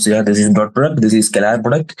B cos theta. This is dot product, this is scalar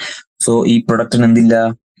product. So ഈ പ്രൊഡക്റ്റിന് എന്തില്ല?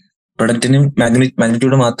 പ്രൊഡക്റ്റിന്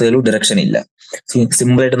magnitude മാത്രമേ ഉള്ളൂ, direction ഇല്ല.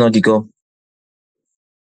 Simple ആയിട്ട് നോക്കിക്കോ.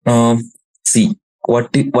 C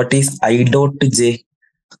what is I dot j?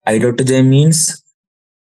 I dot j means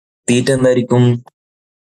theta എന്തായിരിക്കും?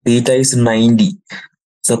 Theta is 90.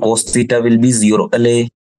 So cos theta will be 0 അല്ലേ?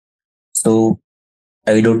 So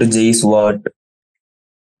I dot j is what?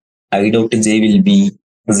 I dot j will be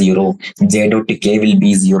 0. J dot k will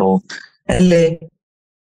be 0 അല്ലേ?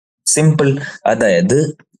 Simple. അതായത്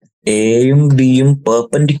എയും ബിയും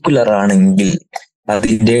perpendicular ആണെങ്കിൽ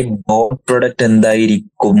അതിന്റെ dot product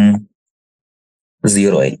എന്തായിരിക്കും?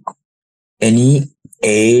 0 ആയിരിക്കും. ഇനി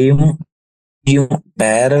എയും ബിയും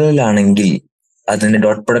പാരലൽ ആണെങ്കിൽ അതിന്റെ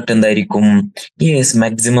ഡോട്ട് പ്രൊഡക്റ്റ് എന്തായിരിക്കും? Yes,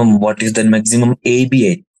 maximum. What is the maximum? A B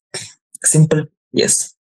ആയിരിക്കും. സിമ്പിൾ. യെസ്.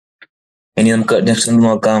 ഇനി നമുക്ക് നെക്സ്റ്റ്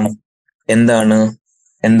നോക്കാം. എന്താണ്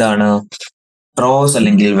ക്രോസ്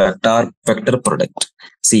അല്ലെങ്കിൽ vector product?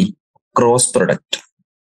 C, cross product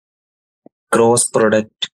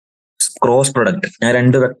ഞാൻ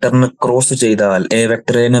രണ്ട് വെക്ടറിന് ക്രോസ് ചെയ്താൽ, എ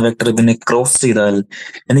വെക്ടർ ബിനെ ക്രോസ് ചെയ്താൽ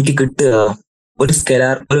എനിക്ക് കിട്ടുക ഒരു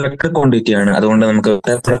വെക്ടർ ക്വാണ്ടിറ്റി ആണ്. അതുകൊണ്ട് നമുക്ക്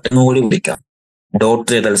വെക്ടർ പ്രൊഡക്റ്റ് എന്ന് കൂടി വിളിക്കാം. ഡോട്ട്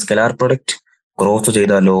ചെയ്താൽ സ്കെലാർ പ്രൊഡക്റ്റ്, ക്രോസ്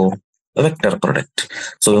ചെയ്താലോ vector product.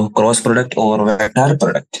 So cross product or vector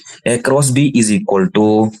product. A cross B is equal to,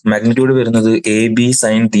 magnitude വരുന്നത് A B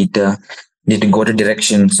sine theta. It got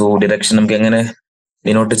direction. So direction നമുക്ക് എങ്ങനെ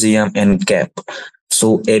ഡിനോട്ട് ചെയ്യാം? N cap. So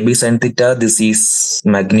AB sin theta, this is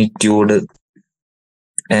magnitude,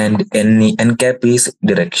 and n cap is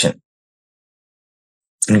direction.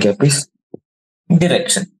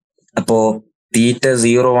 അപ്പോ തീറ്റ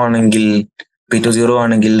 0 ആണെങ്കിൽ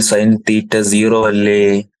sine theta 0 അല്ലേ?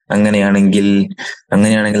 അങ്ങനെയാണെങ്കിൽ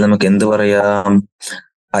നമുക്ക് എന്ത് പറയാം?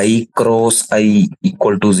 I cross I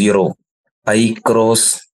equal to 0.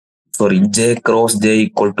 J cross J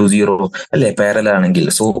equal to 0 അല്ലെ? പാരലൽ ആണെങ്കിൽ.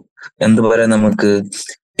 സോ എന്ത് പറയാം നമുക്ക്?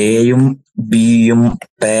 എയും ബിയും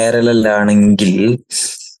പാരലൽ ആണെങ്കിൽ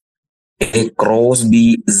എ ക്രോസ് ബി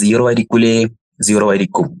 0 ആയിരിക്കൂലേ? 0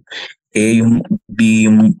 ആയിരിക്കും. എയും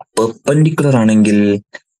ബിയും പെർപെൻഡിക്കുലർ ആണെങ്കിൽ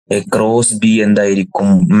എ ക്രോസ് ബി എന്തായിരിക്കും?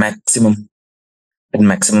 Maximum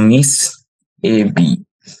is A B.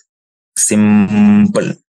 Simple.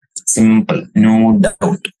 No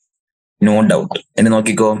doubt. എന്നെ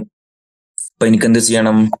നോക്കിക്കോ. അപ്പൊ എനിക്ക് എന്ത്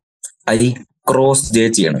ചെയ്യണം? ഐ ക്രോസ് ജെ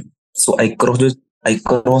ചെയ്യണം. സോ ഐ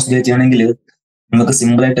ക്രോസ് ജെ ചെയ്യണമെങ്കിൽ നമുക്ക്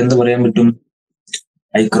സിമ്പിൾ ആയിട്ട് എന്ത് പറയാൻ പറ്റും?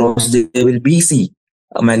 I cross J will be C.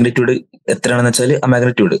 Magnitude എത്രയാണെന്ന് വെച്ചാൽ ആ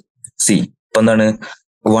മാഗ്നിറ്റ്യൂഡ് സി. ഇപ്പൊ എന്താണ്?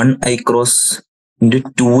 1 I cross into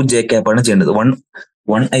 2 J cap ആണ് ചെയ്യേണ്ടത്.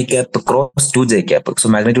 1 I cap cross 2 J cap. So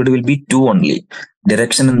magnitude will be 2 only.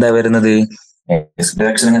 Direction എന്താ വരുന്നത്?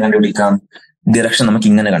 ഡയറക്ഷൻ എങ്ങനെ കണ്ടുപിടിക്കാം? ഡയറക്ഷൻ നമുക്ക്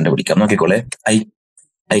ഇങ്ങനെ കണ്ടുപിടിക്കാം. നോക്കിക്കോളെ.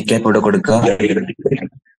 ഐ ക്യാപ്പ് ഇവിടെ കൊടുക്കുക,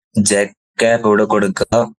 ജെ ക്യാപ്പ് ഇവിടെ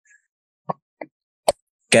കൊടുക്കുക,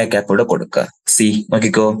 കെ ക്യാപ്പ് ഇവിടെ കൊടുക്കുക. സി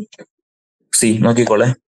നോക്കിക്കോളെ.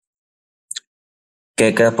 കെ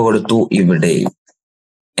ക്യാപ്പ് കൊടുത്തു ഇവിടെ.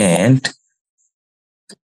 ആൻഡ്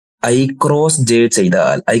ഐ ക്രോസ് ജെ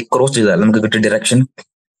ചെയ്താൽ നമുക്ക് കിട്ടിയ ഡയറക്ഷൻ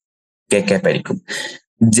കെ ക്യാപ്പ് ആയിരിക്കും.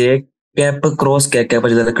 J cap cross K cap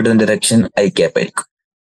ചെയ്താൽ കിട്ടുന്ന ഡയറക്ഷൻ ഐ ക്യാപ്പ് ആയിരിക്കും.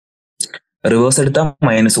 റിവേഴ്സ് എടുത്താൽ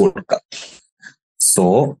മൈനസ് കൊടുക്കാം. സോ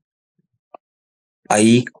ഐ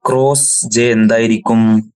ക്രോസ് ജെ എന്തായിരിക്കും?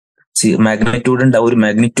 മാഗ്നിറ്റ്യൂഡ് ഉണ്ടാവും. ഒരു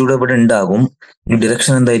മാഗ്നിറ്റ്യൂഡ് ഇവിടെ ഉണ്ടാകും.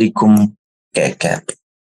 ഡയറക്ഷൻ എന്തായിരിക്കും? K cap.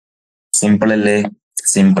 സിമ്പിൾ അല്ലേ?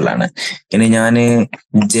 സിമ്പിൾ ആണ്. ഇനി ഞാന്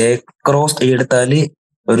ജെ ക്രോസ് ഐ എടുത്താല്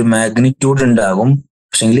ഒരു മാഗ്നിറ്റ്യൂഡ് ഉണ്ടാകും,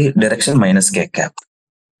 പക്ഷെങ്കിൽ direction minus K cap.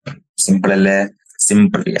 Simple അല്ലേ?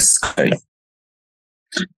 സിമ്പിൾ.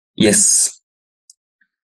 യെസ്.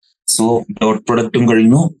 സോ ഡോട്ട് പ്രൊഡക്റ്റും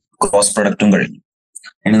കഴിഞ്ഞു, ക്രോസ് പ്രൊഡക്റ്റും കഴിഞ്ഞു.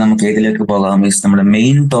 ഇനി നമുക്ക് ഏതിലേക്ക് പോകാം? നമ്മുടെ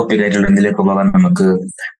മെയിൻ ടോപ്പിക് ആയിട്ടുള്ള എന്തിലേക്ക് പോകാം? നമുക്ക്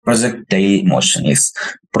പ്രൊജക്ടൈൽ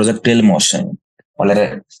മോഷൻ. വളരെ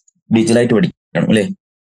ഡീറ്റെയിൽ ആയിട്ട് പഠിക്കണം അല്ലെ?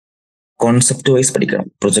 കോൺസെപ്റ്റ് വൈസ് പഠിക്കണം.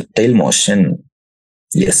 Projectile motion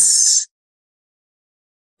yes,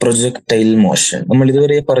 projectile motion. നമ്മൾ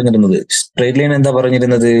ഇതുവരെ പറഞ്ഞിരുന്നത് സ്ട്രേറ്റ് ലൈൻ എന്താ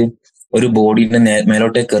പറഞ്ഞിരുന്നത്? ഒരു ബോഡീനെ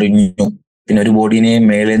മേലോട്ടേക്ക് എറിഞ്ഞു, പിന്നെ ഒരു ബോഡീനെ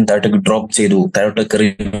മേലെ താഴോട്ടേക്ക് ഡ്രോപ്പ് ചെയ്തു, താഴോട്ടേക്ക്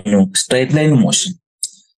എറിഞ്ഞു, സ്ട്രേറ്റ് ലൈൻ മോഷൻ.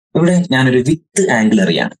 ഇവിടെ ഞാനൊരു വിത്ത് ആംഗിൾ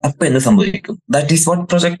എറിയാണ്, അപ്പൊ എന്ത് സംഭവിക്കും? That is what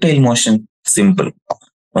projectile motion. Simple.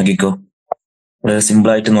 നോക്കിക്കോ, വളരെ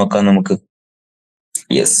സിമ്പിൾ ആയിട്ട് നോക്കാം നമുക്ക്.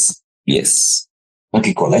 Yes yes,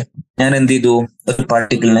 നോക്കിക്കോളെ. ഞാൻ എന്ത് ചെയ്തു? ഒരു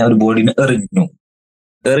പാർട്ടിക്കിളിനെ, ഒരു ബോഡീനെ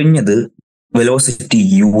എറിഞ്ഞത് വെലോസിറ്റി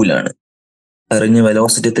യുലാണ്. എറിഞ്ഞ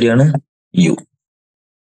വെലോസിറ്റി എത്രയാണ്? യു.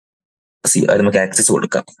 അത് നമുക്ക് ആക്സിസ്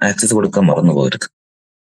കൊടുക്കാം. ആക്സിസ് കൊടുക്കാൻ മറന്നു പോകരുത്.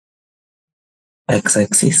 X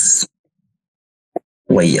axis,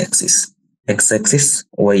 Y axis, X axis,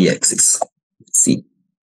 Y axis. C,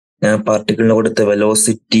 ഞാൻ പാർട്ടിക്കിളിന് കൊടുത്ത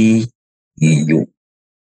വെലോസിറ്റി യു.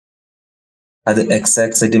 അത് X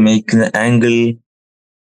axis മേക്കുന്ന angle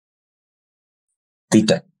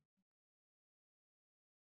theta.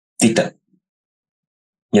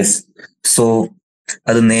 Yes. So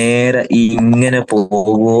അത് നേരെ ഇങ്ങനെ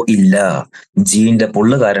പോവോ? ഇല്ല. ജീന്റെ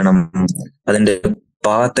പുള്ള് കാരണം അതിന്റെ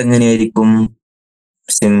പാത്ത് എങ്ങനെയായിരിക്കും?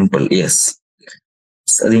 സിമ്പിൾ. യെസ്,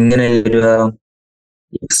 അതിങ്ങനെ വരിക.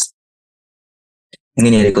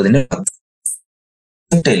 ഇങ്ങനെയായിരിക്കും അതിന്റെ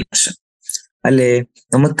മോഷൻ അല്ലേ?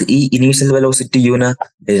 നമുക്ക് ഈ ഇനീഷ്യൽ വെലോസിറ്റി യുന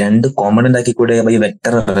രണ്ട് കോമ്പണന്റ് ആക്കി കൂടെ ബൈ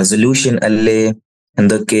വെക്ടർ റെസൊല്യൂഷൻ അല്ലേ?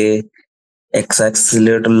 എന്തൊക്കെ? എക്സ്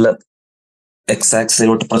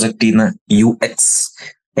ആക്സിസിലോട്ട് പ്രൊജക്ട് ചെയ്യുന്ന U X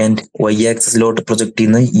and Y ആക്സിസിലോട്ട് project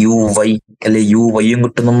ചെയ്യുന്ന യു വൈ അല്ലെ? യു വൈയും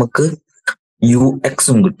കിട്ടും നമുക്ക്, യു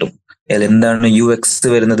എക്സും കിട്ടും. അല്ല, എന്താണ് യു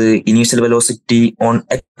എക്സ് വരുന്നത്? Initial velocity on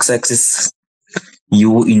X axis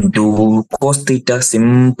U into cos theta.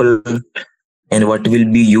 Simple. And what will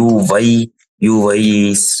be U Y? U Y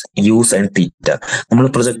is U sine theta. നമ്മൾ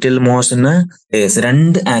പ്രൊജക്ടൈൽ മോഷന്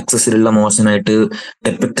രണ്ട് ആക്സിസിലുള്ള മോഷനായിട്ട്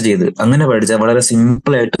ഡെപ്പിക്ട് ചെയ്ത് അങ്ങനെ പഠിച്ചാൽ വളരെ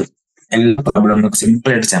സിമ്പിൾ ആയിട്ട് എല്ലാ പ്രോബ്ലം നമുക്ക് സിമ്പിൾ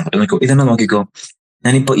ആയിട്ട് ചെയ്യാൻ പറ്റും. നോക്കോ, ഇതന്നെ നോക്കിക്കോ.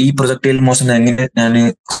 ഞാനിപ്പോ ഈ പ്രൊജക്ടൈൽ മോഷൻ എങ്ങനെ ഞാൻ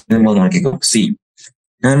നോക്കിക്കോ. സി,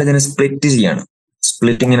 ഞാനിതിനെ സ്പ്ലിറ്റ് ചെയ്യാണ്.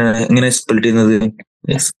 സ്പ്ലിറ്റ് എങ്ങനെ സ്പ്ലിറ്റ് ചെയ്യുന്നത്?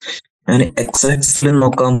 ഞാൻ എക്സ് ആക്സിസിലും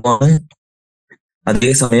നോക്കാൻ പോവാണ്,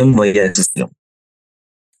 അതേസമയം വൈ ആക്സിസിലും.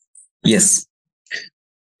 യെസ്,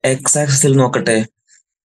 എക്സ് ആക്സിസിൽ നോക്കട്ടെ.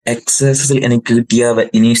 എക്സ് ആക്സിസിൽ എനിക്ക് കിട്ടിയ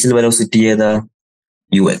ഇനീഷ്യൽ വെലോസിറ്റി ഏതാ?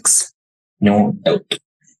 U X, no doubt.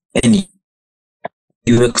 ഇനി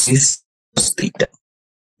U X is theta.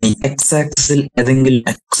 X ആക്സിസിൽ ഏതെങ്കിലും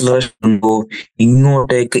ആക്സലറേഷൻ ഉണ്ടോ?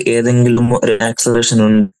 ഇങ്ങോട്ടേക്ക് ഏതെങ്കിലും ഒരു ആക്സലറേഷൻ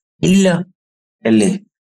ഉണ്ടോ? ഇല്ല അല്ലേ?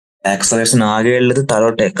 ആക്സലറേഷൻ ആകെ ഉള്ളത്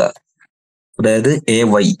താഴോട്ടേക്കാ. അതായത്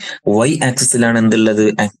വൈ ആക്സിസിലാണ് എന്തുള്ളത്?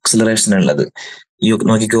 ആക്സലറേഷൻ ഉള്ളത്.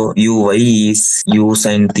 നോക്കിക്കോ, U Y is U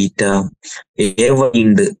sine theta. A Y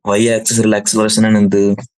ഉണ്ട്, വൈ ആക്സിസിലുള്ള ആക്സലറേഷൻ ആണ് എന്ത്?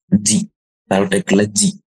 G, താഴോട്ടേക്കുള്ള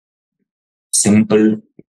G. സിമ്പിൾ.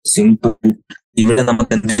 ഇവിടെ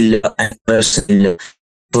നമുക്ക് എന്തില്ല? ആക്സലറേഷൻ ഇല്ല.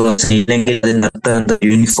 ഇല്ലെങ്കിൽ അതിന്റെ അർത്ഥം എന്താ?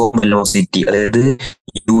 Uniform velocity. അതായത്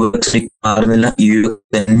യു എക്സ് മാറുന്നില്ല, യു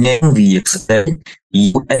തന്നെ വി എക്സ്. അതായത്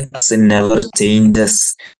U X never changes.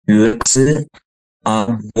 U X ആ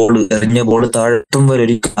എറിഞ്ഞ ബോൾ താഴ്ത്തും വരെ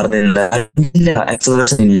ഒരു കാർന്നില്ല,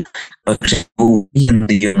 ആക്സലറേഷൻ ഇല്ല. പക്ഷെ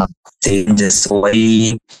എന്ത് ചെയ്യണം? Changes. Y?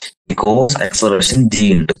 Because acceleration G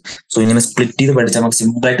ഉണ്ട്. സോ ഇങ്ങനെ സ്പ്ലിറ്റ് ചെയ്ത് പഠിച്ചാൽ നമുക്ക്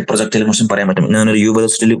സിമ്പിൾ ആയിട്ട് പ്രൊജക്ടൈൽ മോഷൻ പറയാൻ പറ്റും. ഞാനൊരു യു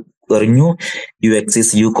വെലോസിറ്റിയിൽ പറഞ്ഞു, U X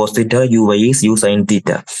is U cos theta, U Y is U sine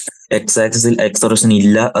theta. X ആക്സിസിൽ ആക്സലറേഷൻ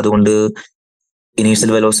ഇല്ല, അതുകൊണ്ട്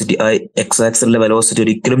ഇനീഷ്യൽ വെലോസിറ്റി എക്സ് ആക്സിലെ വെലോസിറ്റി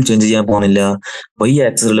ഒരിക്കലും ചേഞ്ച് ചെയ്യാൻ പോകുന്നില്ല. Y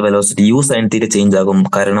ആക്സിലെ velocity U sine theta change ആകും,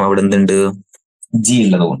 കാരണം അവിടെ എന്തുണ്ട്? ജി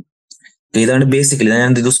ഉള്ളതുകൊണ്ട്. ഇതാണ് ബേസിക്കലി ഞാൻ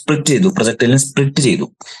എന്ത് ചെയ്തു? സ്പ്ലിറ്റ് ചെയ്തു, പ്രൊജക്ടൈലിനെ സ്പ്ലിറ്റ് ചെയ്തു.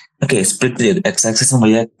 ഓക്കെ, സ്പ്ലിറ്റ് ചെയ്തു. എക്സ് ആക്സിസും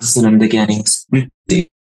വൈ ആക്സിസും എന്തൊക്കെയാണ്? സ്പ്ലിറ്റ് ചെയ്തു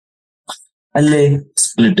അല്ലേ?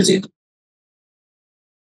 സ്പ്ലിറ്റ് ചെയ്തു.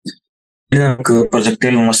 ഇനി നമുക്ക്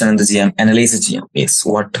പ്രൊജക്ടൈൽ മോഷൻ എന്ത് ചെയ്യാം? അനലൈസ് ചെയ്യാം. Yes,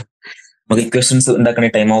 what? നമുക്ക് ഇക്വേഷൻസ് ഉണ്ടാക്കണേ.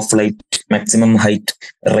 Time of flight, maximum height,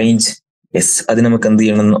 range. Yes, അത് നമുക്ക് എന്ത്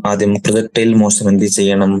ചെയ്യണം? ആദ്യം പ്രൊജക്ടൈൽ മോഷൻ എന്ത്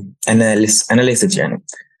ചെയ്യണം? അനലൈസ് ചെയ്യണം.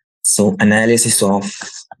 So analysis of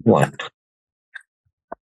what?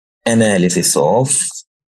 Analysis of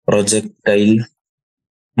projectile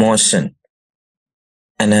motion.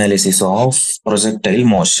 Analysis of projectile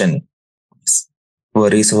motion.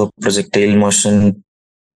 Where is our projectile motion?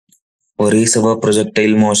 Where is our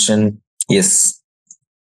projectile motion? Yes.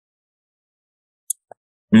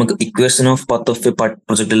 നമുക്ക് equation of path of A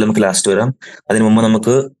projectile നമുക്ക് last വരാം. അതിനു മുമ്പ്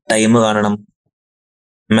നമുക്ക് time കാണണം,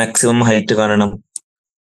 maximum height കാണണം,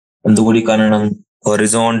 എന്തുകൂടി കാണണം?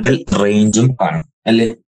 Horizontal റേഞ്ചും കാണണം അല്ലേ?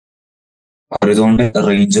 ഹൊറിസോണ്ടൽ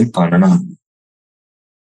റേഞ്ചും കാണണം.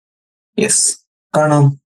 യെസ്, കാണാം.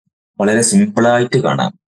 വളരെ സിമ്പിൾ ആയിട്ട്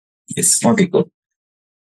കാണാം. യെസ്, നോക്കിക്കോ.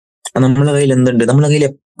 നമ്മളെ കയ്യിൽ എന്തുണ്ട്? നമ്മളെ കയ്യിൽ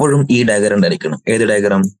എപ്പോഴും ഈ ഡയഗ്രം ഉണ്ടായിരിക്കണം. ഏത്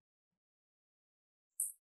ഡയഗ്രം?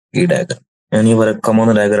 Key diagram. ഞാൻ ഈ വരക്കാൻ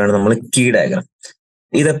പോകുന്ന ഡയഗ്രാണ് നമ്മൾ കീ ഡയഗ്രം.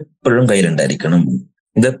 ഇതെപ്പോഴും കയ്യിലുണ്ടായിരിക്കണം,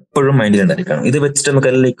 ഇതെപ്പോഴും മൈൻഡിലുണ്ടായിരിക്കണം. ഇത് വെച്ചിട്ട് നമുക്ക്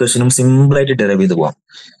എല്ലാ ഇക്വേഷനും സിമ്പിൾ ആയിട്ട് ഡെറൈവ് ചെയ്ത് പോവാം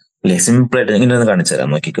അല്ലെ. സിമ്പിൾ ആയിട്ട് ഇങ്ങനെ ഒന്ന് കാണിച്ചു തരാം,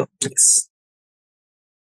 നോക്കിക്കോ.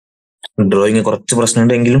 ഡ്രോയിങ് കുറച്ച്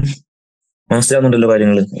പ്രശ്നമുണ്ടെങ്കിലും മനസ്സിലാവുന്നുണ്ടല്ലോ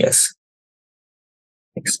കാര്യങ്ങള്. യെസ്,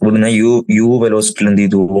 ഇവിടുന്ന് യു വെലോസിറ്റിയിൽ എന്ത്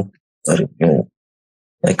ചെയ്തു,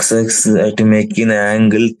 എക്സ് ആയിട്ട് മേക്ക് ചെയ്യുന്ന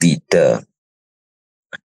ആംഗിൾ തീറ്റ,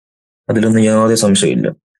 അതിലൊന്നും യാതൊരു സംശയമില്ല.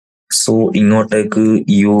 സോ ഇങ്ങോട്ടേക്ക്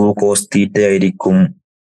യു കോസ് തീറ്റ ആയിരിക്കും,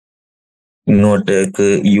 ഇങ്ങോട്ടേക്ക്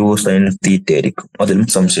യു സൈൻ തീറ്റ ആയിരിക്കും, അതിലും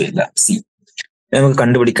സംശയമില്ല. സി, നമുക്ക്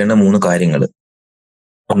കണ്ടുപിടിക്കേണ്ട 3 കാര്യങ്ങൾ.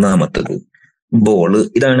 ഒന്നാമത്തത്, ബോള്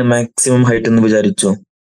ഇതാണ് മാക്സിമം ഹൈറ്റ് എന്ന് വിചാരിച്ചോ.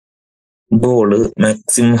 ബോള്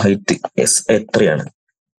മാക്സിമം ഹൈറ്റ് എത്രയാണ്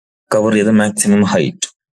കവർ ചെയ്ത maximum height?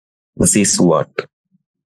 This is what?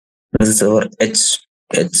 This is our h.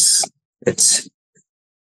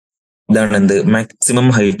 ഇതാണ് എന്ത്? Maximum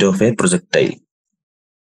height of A projectile.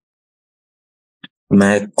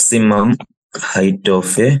 Maximum height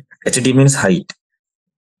of A HT means height,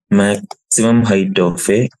 maximum height of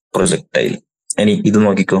A projectile. ഇനി ഇത്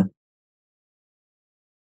നോക്കിക്കോ,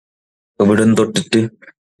 ഇവിടെ തൊട്ടിട്ട്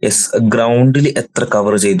ഗ്രൗണ്ടിൽ എത്ര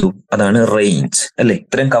കവർ ചെയ്തു, അതാണ് റേഞ്ച് അല്ലെ.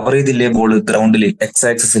 ഇത്രയും കവർ ചെയ്തില്ലേ ബോൾ ഗ്രൗണ്ടിൽ എക്സ്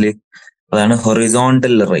ആക്സിസിൽ, അതാണ്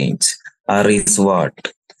horizontal range. R is what?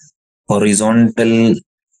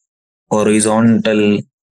 Horizontal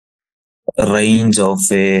range of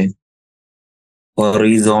A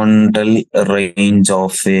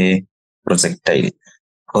projectile.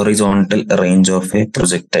 Horizontal range of A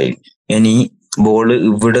projectile. ഇനി ബോള്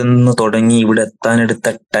ഇവിടെ നിന്ന് തുടങ്ങി ഇവിടെ എത്താനെടുത്ത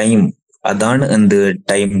ടൈം, അതാണ് എന്ത്?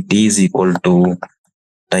 Time. T is equal to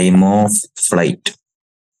time of flight.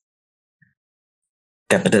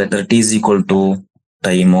 Capital letter T is equal to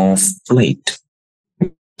time of flight.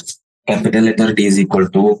 Capital letter T is equal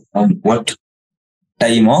to what?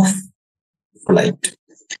 Time of flight.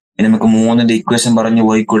 ഇനി നമുക്ക് 3ന്റെ equation പറഞ്ഞു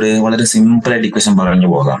പോയിക്കൂടെ? വളരെ സിമ്പിൾ ആയിട്ട് ഇക്വേഷൻ പറഞ്ഞു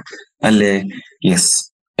പോകാം അല്ലേ. യെസ്,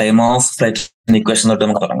 ടൈം ഓഫ് ഫ്ലൈറ്റിന്റെ ഇക്വേഷൻ തൊട്ട്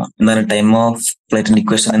നമുക്ക് തുടങ്ങാം. എന്താണ് ടൈം ഓഫ് ഫ്ലൈറ്റിന്റെ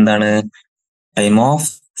ഇക്വേഷൻ? എന്താണ് time of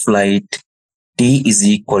flight? T is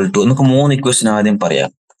equal to, നമുക്ക് 3 ഇക്വേഷൻ ആദ്യം പറയാം.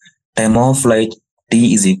 Time of flight T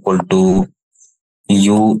is equal to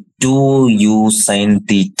 2u sin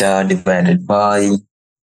theta divided by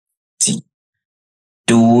g.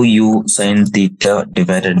 2u sin theta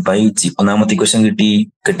divided by g. ഒന്നാമത്തെ equation കിട്ടി.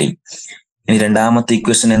 ഇനി രണ്ടാമത്തെ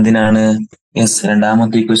equation എന്തിനാണ്?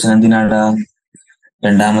 രണ്ടാമത്തെ ഇക്വേഷൻ എന്തിനാണ്?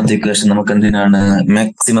 രണ്ടാമത്തെ ഇക്വേഷൻ നമുക്ക് എന്തിനാണ്?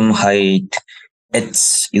 Maximum height h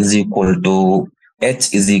is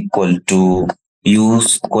equal to u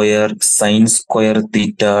square sin square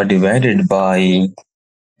theta divided by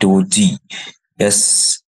 2g. Yes,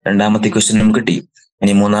 രണ്ടാമത്തെ ഇക്വേഷൻ നമുക്ക് കിട്ടി.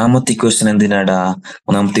 ഇനി മൂന്നാമത്തെ ഇക്വേഷൻ എന്തിനാടാ?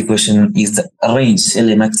 മൂന്നാമത്തെ ഇക്വേഷൻ ഈസ് ദ റേഞ്ച്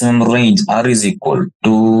അല്ലെ, maximum range. r is equal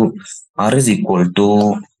to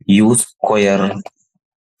u square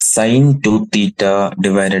sin 2 theta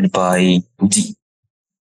divided by g.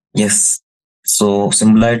 Yes, so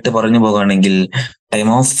simple ആയിട്ട് പറഞ്ഞു പോകുകയാണെങ്കിൽ time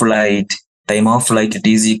of flight T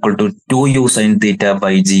is equal to 2u sin theta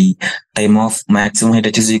by g. Time of maximum height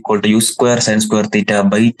H is equal to u square sin square theta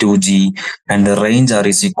by 2g. And the range R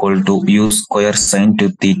is equal to u square sin 2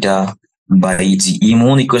 theta by g. ഈ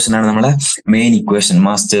 3 equation ആണ് നമ്മുടെ main equation,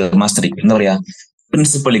 master എന്താ പറയാ,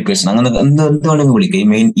 principal equation, അങ്ങനെ എന്തുകൊണ്ടെങ്കിൽ വിളിക്കുക.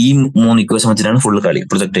 ഈ 3 equation വെച്ചിട്ടാണ് full കളി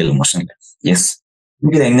പ്രൊജക്ടൈൽ മോഷൻ. യെസ്,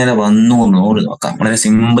 ഇത് എങ്ങനെ വന്നു എന്നോട് നോക്കാം. വളരെ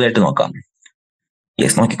സിമ്പിൾ ആയിട്ട് നോക്കാം.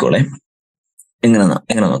 യെസ്, നോക്കിക്കോളെ.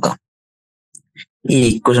 എങ്ങനെ നോക്കാം ഈ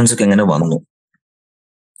ഇക്വേഷൻസ് ഒക്കെ എങ്ങനെ വന്നു.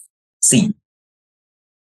 സി,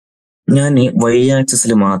 ഞാൻ y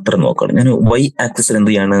ആക്സിസിൽ മാത്രം നോക്കണം. ഞാൻ y ആക്സിസിൽ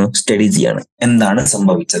എന്ത് ചെയ്യാണ്? സ്റ്റഡി ചെയ്യാണ്. എന്താണ്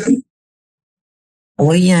സംഭവിച്ചത്?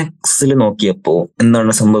 y ആക്സിൽ നോക്കിയപ്പോ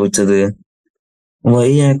എന്താണ് സംഭവിച്ചത്?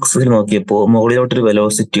 y ആക്സിൽ നോക്കിയപ്പോ മുകളിലോട്ടൊരു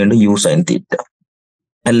വെലോസിറ്റി ഉണ്ട് u sin തീറ്റ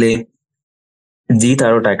അല്ലേ. g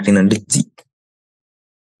താഴോട്ട് ആക്ട് ചെയ്യുന്നുണ്ട് g.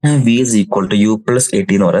 v is equal to u plus at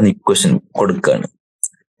എന്ന് പറയുന്ന ഇക്വേഷൻ കൊടുക്കുകയാണ്.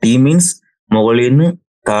 t മീൻസ് മുകളിൽ നിന്ന്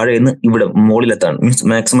താഴെ നിന്ന് ഇവിടെ മുകളിലെത്താണ്, മീൻസ്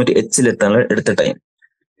മാക്സിമം എച്ചിലെത്താണ് എടുത്ത ടൈം.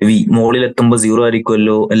 വി മുകളിലെത്തുമ്പോ 0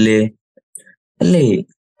 ആയിരിക്കുമല്ലോ അല്ലേ.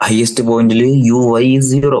 ഹയസ്റ്റ് പോയിന്റിൽ uy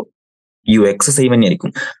 0, ux സെയിം തന്നെ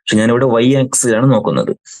ആയിരിക്കും. പക്ഷെ ഞാനിവിടെ y ആക്സിലാണ്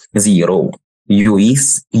നോക്കുന്നത്. 0, u is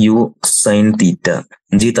u sin theta,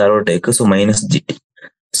 g താഴോട്ടേക്ക്, so minus gt.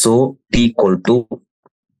 So t equal to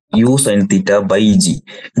u sin theta by g.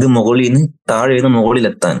 ഇത് മുകളിൽ നിന്ന് താഴെ നിന്ന്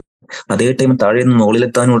മുകളിലെത്താൻ, അതേ ടൈം താഴെ നിന്ന് മുകളിൽ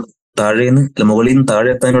നിന്ന് താഴെ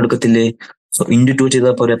എത്താൻ എടുക്കത്തില്ലേ. സോ ഇൻറ്റു 2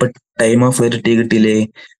 ചെയ്താൽ പോരെ. അപ്പൊ ടൈം ഓഫ് ഫ്ലൈറ്റ് t കിട്ടിയില്ലേ,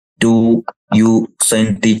 2u sin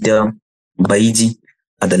theta by g.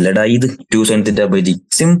 അതല്ലടാ ഇത് 2 sin theta by g.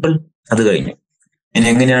 Simple, അത് കഴിഞ്ഞു. ഇനി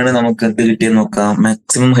എങ്ങനെയാണ് നമുക്ക് എന്ത് കിട്ടിയെന്ന് നോക്കാം,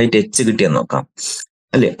 മാക്സിമം ഹൈറ്റ് h കിട്ടിയെന്ന് നോക്കാം.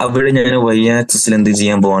 അല്ലെ? അവിടെ ഞാൻ വൈ ആക്സിസിൽ എന്ത്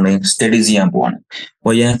ചെയ്യാൻ പോവാണ്? സ്റ്റഡി ചെയ്യാൻ പോവാണ്.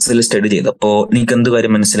 വൈ ആക്സിൽ സ്റ്റഡി ചെയ്തപ്പോ നിങ്ങൾക്ക് എന്ത്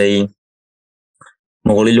കാര്യം മനസ്സിലായി?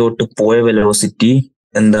 മുകളിലോട്ട് പോയ വെലോസിറ്റി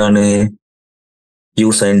എന്താണ്? U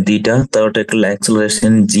sine theta, theoretical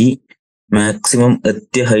acceleration G, maximum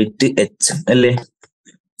എത്തിയ ഹൈറ്റ് എച്ച് അല്ലേ?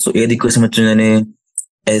 സോ ഏത് ഇക്വേഷൻ വെച്ചു ഞാന്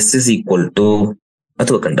എസ് ഇസ് ഈക്വൽ ടു, അത്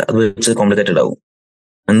വെക്കണ്ട, അത് വെച്ച് കോംപ്ലിക്കേറ്റഡ് ആവും.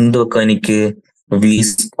 എന്ത് വെക്കാം എനിക്ക്? V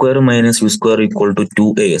square minus U square equal to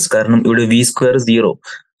 2as. കാരണം ഇവിടെ V square 0.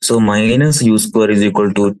 So minus U square is equal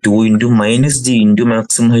to 2 into minus G into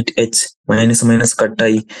maximum height H. Minus minus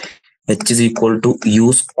കട്ടായി. H is equal to you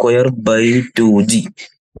square by 2g.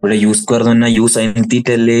 ഇവിടെ U square എന്ന് പറഞ്ഞാൽ U sine theta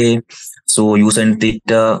അല്ലേ? So you sine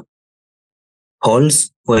theta whole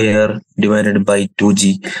square divided by 2g,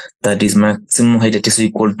 that is maximum height is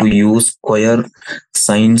equal to u square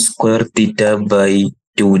sin square theta by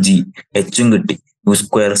 2g. h കിട്ടി, u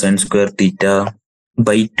square sin square theta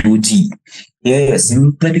by 2g.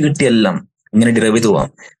 Simple ആയിട്ട് കിട്ടിയെല്ലാം ഇങ്ങനെ derive ചെയ്ത് പോവാം.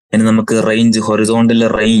 ഇനി നമുക്ക് range, horizontal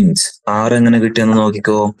range R എങ്ങനെ കിട്ടിയെന്ന്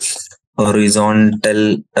നോക്കിക്കോ. Horizontal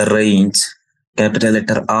range capital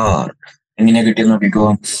letter R എങ്ങനെയാ കിട്ടിയെന്ന് നോക്കിക്കോ.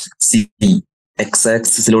 സി എക്സ്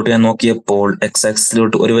ആക്സിസിലോട്ട് ഞാൻ നോക്കിയപ്പോൾ എക്സ്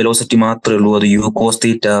ആക്സിസിലോട്ട് ഒരു വെലോസിറ്റി മാത്രമേ ഉള്ളൂ, അത് യു കോസ്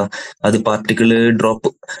തീറ്റ. അത് പാർട്ടിക്കിൾ ഡ്രോപ്പ്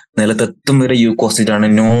നിലത്തെത്തും വരെ യു കോസ് തീറ്റ ആണ്,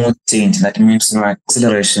 no change. That means no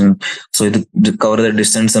acceleration. So ഇത് കവർ ദ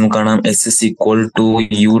ഡിസ്റ്റൻസ് നമുക്ക് കാണാം. S is equal to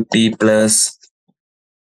you T plus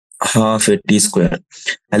half A T square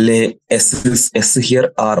അല്ലെ? എസ് ഹിയർ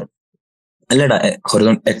ആർ അല്ലടാ,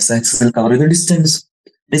 X ആക്സിസിൽ cover ചെയ്ത distance,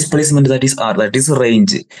 displacement, that is R, that is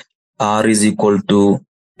range. R is equal to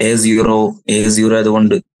a0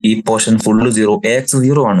 ആയതുകൊണ്ട് ഈ portion full 0, ax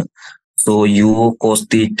 0 ആണ്. So you cos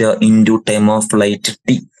theta into time of flight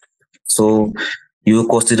T. So you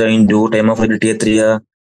cos theta into time of flight T എത്രയാ?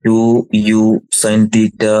 2u sine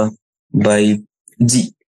theta by G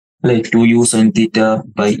അല്ലെ? 2u sine theta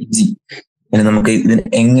by G. ഇനി നമുക്ക് ഇതിന്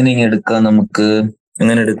എങ്ങനെ എടുക്കാം? നമുക്ക്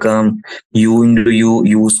എങ്ങനെ എടുക്കാം? U into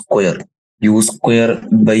U square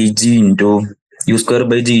by G into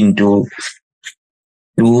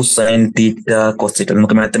 2 sine theta cos theta.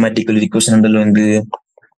 നമുക്ക് മാത്തമാറ്റിക്കൽ ഇക്വേഷൻ ഉണ്ടല്ലോ, എന്ത്?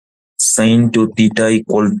 Sign 2 theta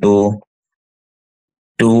equal to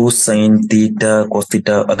 2 sine theta cos theta.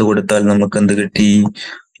 അത് കൊടുത്താൽ നമുക്ക് എന്ത് കിട്ടി?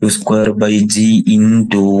 U square by G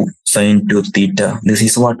into sine 2 theta. This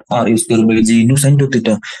is what are, U square by G into sine 2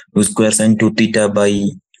 theta. U square sine 2 theta by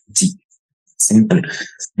G. Simple.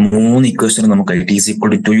 3 equation നമുക്ക് T is equal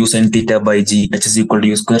to 2u sine theta by G, H is equal to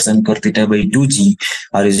you square sine square theta by 2g,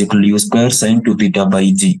 R is equal to you square sine 2 theta by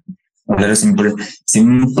G. വളരെ simple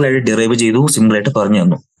ആയിട്ട് derive ചെയ്തു, simple ആയിട്ട് പറഞ്ഞു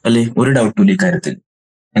തന്നു അല്ലെ? ഒരു ഡൗട്ടും ഇല്ല ഈ കാര്യത്തിൽ.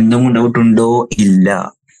 എന്തെങ്കിലും ഡൗട്ട് ഉണ്ടോ? ഇല്ല.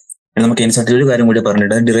 നമുക്ക് NCERT ഒരു കാര്യം കൂടി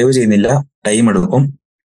പറഞ്ഞിട്ട്, ഡിറൈവ് ചെയ്യുന്നില്ല, ടൈം എടുക്കും,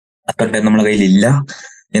 അത്ര ടൈം നമ്മുടെ കയ്യിലില്ല.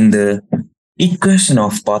 എന്ത്? Equation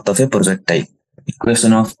of path of A projectile.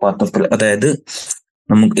 Equation of path of, അതായത്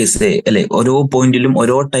നമുക്ക് അല്ലെ ഓരോ പോയിന്റിലും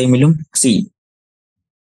ഓരോ ടൈമിലും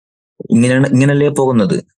ഇങ്ങനല്ലേ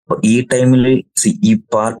പോകുന്നത്. ഈ ടൈമിൽ ഈ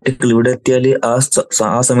പാർട്ടിക്കിൾ ഇവിടെ എത്തിയാൽ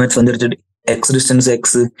ആ സമയത്ത് സഞ്ചരിച്ചിട്ട് എക്സ് ഡിസ്റ്റൻസ്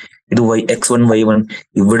എക്സ്, ഇത് x1 y1.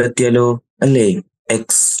 ഇവിടെ എത്തിയാലോ അല്ലേ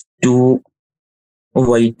x2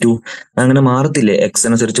 y2. അങ്ങനെ മാറത്തില്ലേ? എക്സ്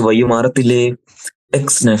അനുസരിച്ച് y മാറത്തില്ലേ?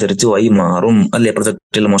 എക്സിനനുസരിച്ച് y മാറും അല്ലെ?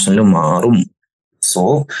 പ്രൊജക്ടൈൽ മോഷനിലും മാറും. സോ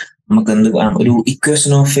നമുക്ക് എന്ത് കാണാം? ഒരു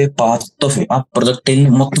equation of A path of ആ പ്രൊജക്ടൈൽ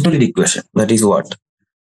മൊത്തത്തിലൊരു ഇക്വേഷൻ. ദാറ്റ് ഈസ് വാട്ട്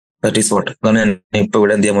അതാണ് ഞാൻ ഇപ്പൊ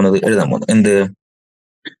ഇവിടെ എന്ത് ചെയ്യാൻ പോകുന്നത്? എഴുതാൻ പോകുന്നത്.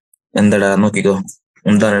 എന്താടാ നോക്കിക്കോ,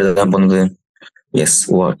 എന്താണ് എഴുതാൻ പോകുന്നത്? യെസ്,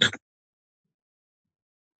 വാട്ട്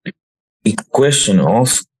ഇക്വേഷൻ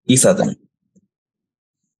ഓഫ് ഈ സാധനം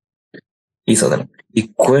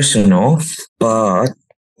equation of path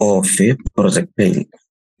of A projectile.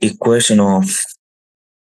 Equation of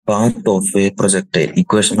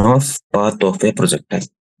path of A projectile.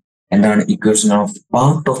 എന്താണ് equation of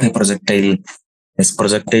path of A projectile?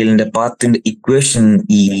 പ്രൊജക്ടൈലിന്റെ പാത്തിന്റെ equation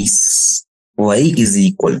is y is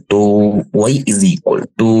equal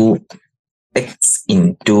to x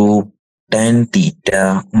into tan theta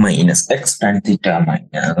minus x tan theta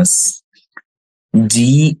minus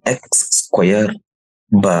gx square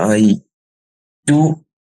by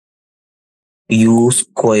 2u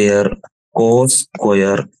square cos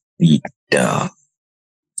square theta.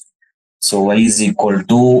 So y is equal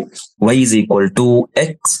to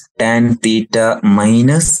x tan theta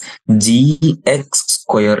minus gx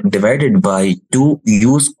square divided by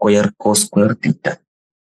 2u square cos square theta.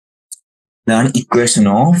 Then equation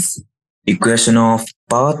of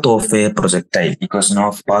path of a projectile.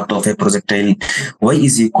 Y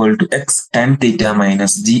is equal to x tan theta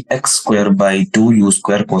minus gx square by 2u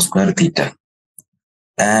square cos square theta.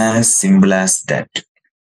 As simple as that.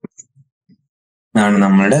 ആണ്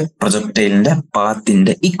നമ്മുടെ പ്രൊജക്ടൈലിന്റെ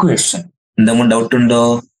പാത്തിന്റെ equation. എന്തെങ്കിലും doubt ഉണ്ടോ?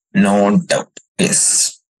 No doubt. Yes,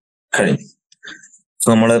 കഴിഞ്ഞു. So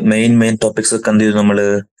നമ്മള് main topics ഒക്കെ എന്ത് ചെയ്തു? നമ്മള്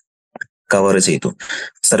കവർ ചെയ്തു.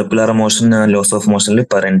 സർക്കുലർ മോഷൻ, ലോസ് ഓഫ് മോഷനിൽ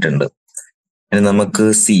പറഞ്ഞിട്ടുണ്ട്. ഇനി നമുക്ക്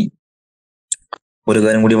ഒരു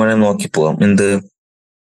കാര്യം കൂടി വേണമെങ്കിൽ നോക്കി പോവാം. എന്ത്?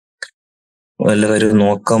 വല്ല കാര്യം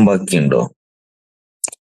നോക്കാൻ ബാക്കിയുണ്ടോ?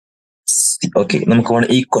 ഓക്കെ, നമുക്ക് വേണം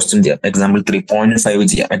ഈ ക്വസ്റ്റ്യൻ ചെയ്യാം. എക്സാമ്പിൾ 3.5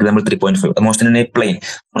 ചെയ്യാം. Example 3.5 motion in A plain.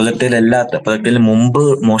 Projectile അല്ലാത്ത, പ്രൊജക്ടൈലിന് മുമ്പ്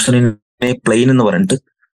മോഷൻ ഇൻ എ പ്ലെയിൻ എന്ന് പറഞ്ഞിട്ട്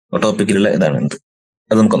ടോപ്പിക്കിലുള്ള ഇതാണ് എന്ത്.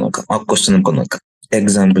 അത് നമുക്ക് നോക്കാം. ആ ക്വസ്റ്റ്യൻ നമുക്ക് നോക്കാം.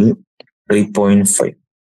 എക്സാമ്പിൾ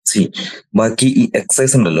 3.5. ബാക്കി ഈ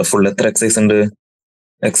എക്സസൈസ് ഉണ്ടല്ലോ, ഫുൾ എത്ര എക്സസൈസ് ഉണ്ട്?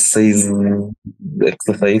 എക്സസൈസ്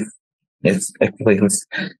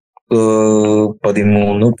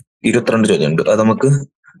 13, 22 ചോദ്യം ഉണ്ട്. അത് നമുക്ക്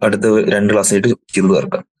അടുത്ത 2 ക്ലാസ്സായിട്ട് ചെയ്ത്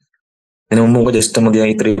തീർക്കാം. ഇതിനു മുമ്പ് നമുക്ക് ജസ്റ്റ്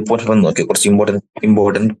മതിയായി 3.5 നോക്കി. കുറച്ച്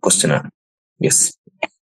ഇമ്പോർട്ടന്റ് ക്വസ്റ്റ്യൻ ആണ്. യെസ്,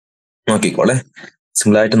 നോക്കിക്കോളെ.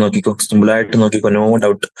 സിമ്പിൾ ആയിട്ട് നോക്കിക്കോ. No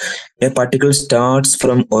doubt. A particle starts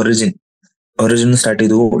from origin start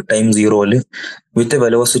ചെയ്തു time 0 with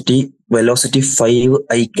velocity 5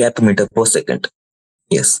 i/m/s.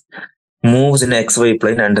 Yes, moves in XY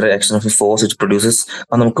plain under action of force it produces.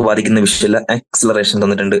 അത് നമുക്ക് ബാധിക്കുന്ന വിഷയമില്ല. ആക്സിലറേഷൻ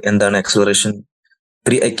തന്നിട്ടുണ്ട്. എന്താണ് ആക്സിലറേഷൻ?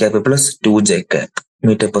 3i +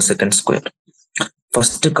 2j/m/s².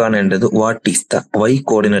 ഫസ്റ്റ് കാണേണ്ടത് what is the y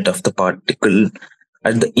coordinate of the particle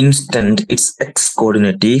at the instant it's x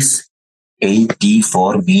coordinate is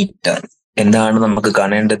 84 metre. എന്താണ് നമുക്ക്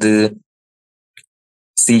കാണേണ്ടത്?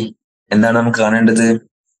 എന്താണ് നമുക്ക് കാണേണ്ടത്?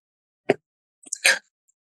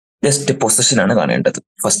 ജസ്റ്റ് പൊസിഷൻ ആണ് കാണേണ്ടത്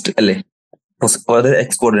ഫസ്റ്റ്, അല്ലേ? അത് x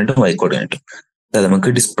കോർഡിനേറ്റും y കോർഡിനേറ്റും. നമുക്ക്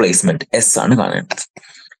ഡിസ്പ്ലേസ്മെന്റ് s ആണ് കാണേണ്ടത്.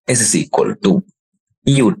 s is equal to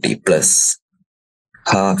ut plus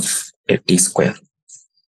half t².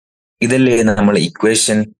 ഇതല്ലേ നമ്മൾ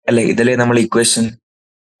ഇക്വേഷൻ, അല്ലെ?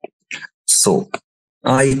 സോ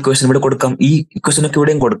ആ ഇക്വേഷൻ ഇവിടെ കൊടുക്കാം. ഈ ഇക്വേഷൻ ഒക്കെ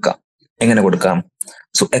ഇവിടെയും കൊടുക്കാം. എങ്ങനെ കൊടുക്കാം?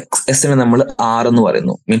 സോ എസിനെ നമ്മൾ r എന്ന്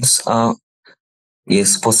പറയുന്നു. Means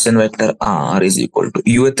position vector r is equal to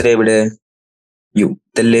u. എത്ര ഇവിടെ? u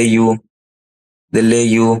ഇതല്ലേ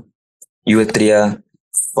u എത്രയാ?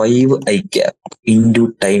 5i into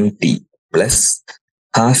time t plus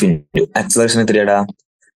half into acceleration എത്രയാടാ?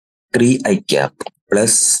 3i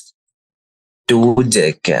plus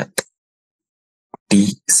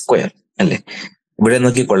 2j/t², അല്ലേ? ഇവിടെ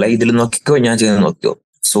നോക്കിക്കൊള്ളേ, ഇതിൽ നോക്കിക്കോ, ഞാൻ ചെയ്യുന്നത് നോക്കിക്കോ.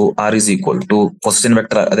 So r is equal to position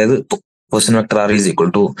vector, അതായത് position vector r is equal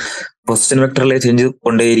to position വെക്ടറിലെ change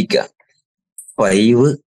കൊണ്ടേയിരിക്കുക. 5,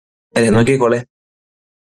 അല്ലെ? നോക്കിക്കോളെ,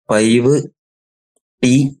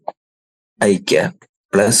 5ti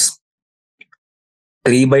plus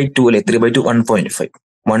 3/2, അല്ലെ? 3/2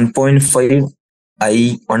 1.5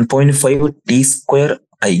 t²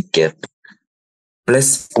 plus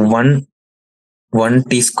 1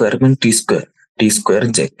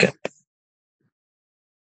 t²j².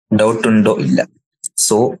 ഡൗട്ട് ഉണ്ടോ? ഇല്ല.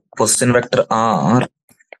 So position vector r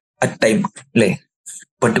at time, അല്ലെ?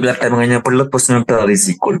 Particular time കഴിഞ്ഞപ്പോഴുള്ള position vector r is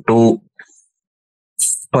equal to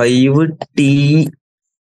 5ti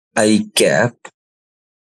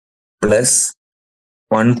plus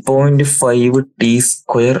 1.5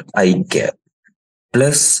 t²i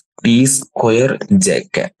plus t²j.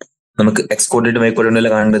 നമുക്ക് x coordinate y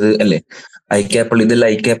coordinate കാണേണ്ടത്, അല്ലെ? ഇതല്ല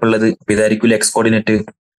i ഉള്ളത്. ഇതായിരിക്കില്ല x കോർഡിനേറ്റ്,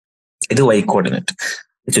 ഇത് y കോർഡിനേറ്റ്.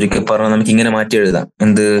 ചുരുക്കി പറഞ്ഞാൽ നമുക്ക് ഇങ്ങനെ മാറ്റി എഴുതാം.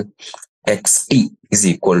 എന്ത്? xt is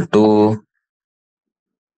equal to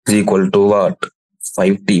what?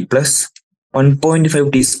 5t plus 1.5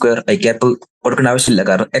 t². i കൊടുക്കേണ്ട ആവശ്യമില്ല,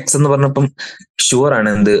 കാരണം x എന്ന് പറഞ്ഞപ്പം ഷുവർ ആണ്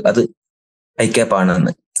എന്ത്, അത് i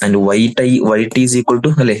ആണെന്ന്. And yt is equal to,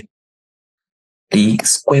 അല്ലെ, t².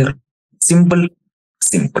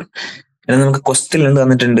 സിമ്പിൾ. എന്നാൽ നമുക്ക് ക്വസ്റ്റ്യൻ എന്ത്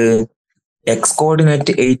തന്നിട്ടുണ്ട്? x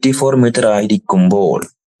കോർഡിനേറ്റ് 84 മീറ്റർ ആയിരിക്കുമ്പോൾ,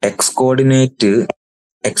 x കോർഡിനേറ്റ്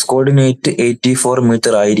 84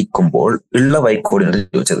 മീറ്റർ ആയിരിക്കുമ്പോൾ ഉള്ള y കോർഡിനേറ്റ്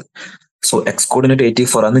ചോദിച്ചത്. സോ x കോർഡിനേറ്റ്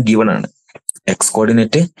 84 ആണ്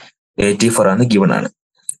ഗിവൺ ആണ്.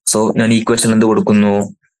 സോ ഞാൻ ഈ ക്വസ്റ്റ്യൻ എന്ത് കൊടുക്കുന്നു?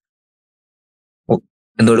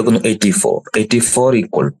 84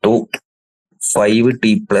 equal to 5t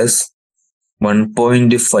plus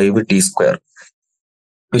 1.5 t².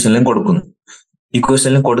 ഇക്വേഷനിലും കൊടുക്കുന്നു.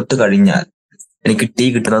 ഇക്വേഷനിലും കൊടുത്തു കഴിഞ്ഞാൽ എനിക്ക് t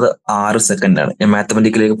കിട്ടുന്നത് 6 സെക്കൻഡ് ആണ്. ഞാൻ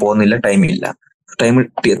മാത്തമെറ്റിക്കിലേക്ക് പോകുന്നില്ല, ടൈമില്ല. ടൈം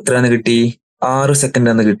എത്രയാണ് കിട്ടി? 6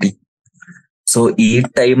 സെക്കൻഡ് കിട്ടി. സോ ഈ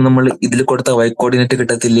ടൈം നമ്മൾ ഇതിൽ കൊടുത്ത y coordinate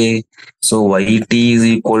കിട്ടത്തില്ലേ? So yt is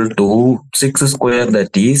equal to 6²,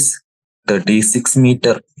 that is 36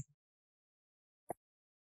 metre.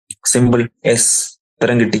 Simple. Yes,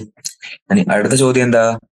 ഉത്തരം കിട്ടി. അടുത്ത ചോദ്യം എന്താ?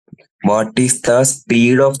 What is the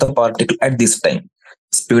speed of the particle at this time?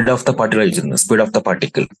 Speed of the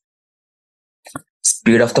particle.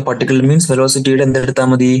 Speed of the particle means velocity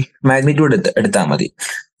magnitude എടുത്താൽ മതി.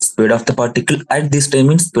 Speed of the particle at this time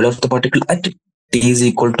means speed of the particle at t is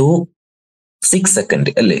equal to 6 second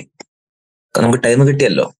അല്ലേ? നമുക്ക് time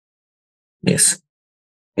കിട്ടിയല്ലോ. Yes.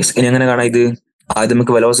 ഇനി എങ്ങനെ കാണാം ഇത്? ആദ്യം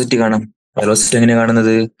നമുക്ക് വെലോസിറ്റി കാണാം. വെലോസിറ്റി എങ്ങനെയാ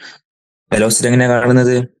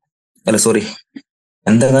കാണുന്നത്? അല്ല സോറി,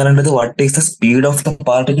 എന്താ കാണേണ്ടത്? What is the speed of the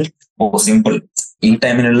particle? Oh simple. ഈ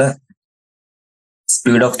ടൈമിലുള്ള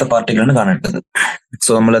സ്പീഡ് ഓഫ് ദ പാർട്ടിക്കിൾ ആണ് കാണേണ്ടത്.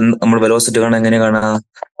 സോ നമ്മൾ വെലോസിറ്റി കാണാൻ എങ്ങനെ കാണാ?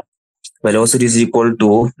 Velocity is equal to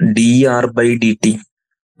dr/dt.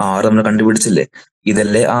 ആറ് നമ്മൾ കണ്ടുപിടിച്ചില്ലേ?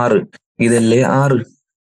 ഇതല്ലേ ആറ്.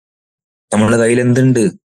 നമ്മളെ കയ്യിൽ എന്തുണ്ട്?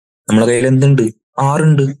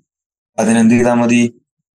 ആറുണ്ട്. അതിനെന്ത് ചെയ്താൽ മതി?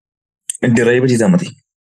 ഡിറൈവ് ചെയ്താൽ മതി,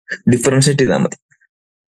 ഡിഫറൻഷിയേറ്റ് ചെയ്താൽ മതി.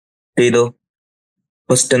 ചെയ്തോ?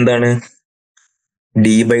 ഫസ്റ്റ് എന്താണ്?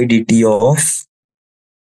 d/dt of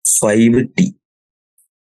 5t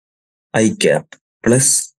i cap plus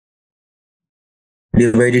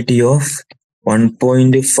d/dt of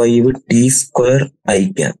 1.5t square i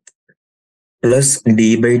cap plus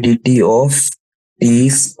d/dt of t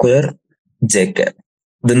square j cap.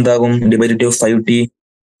 ഇതെന്താകും? d/dt of 5t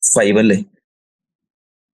 5 അല്ലേ?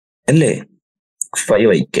 5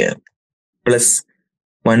 i cap plus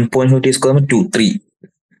 1.5t square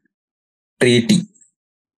 3t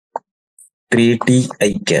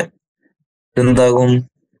i cap. ഇതെന്താകും?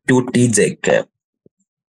 2t j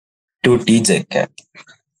cap.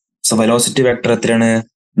 So velocity vector എത്രയാണ്?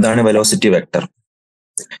 ഇതാണ് velocity vector.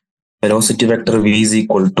 Velocity vector v is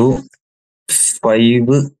equal to 5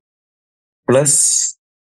 plus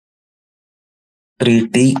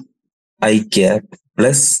 3t i cap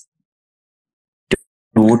plus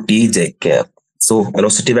 2t j cap. So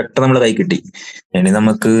velocity vector നമ്മൾ കൈ കിട്ടി. ഇനി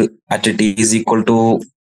നമുക്ക് at t is equal to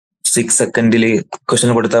 6 സെക്കൻഡിൽ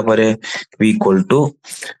question കൊടുത്താൽ പോരെ? v equal to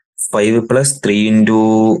 5 plus 3 into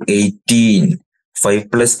 18. 5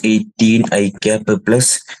 plus 18 i cap plus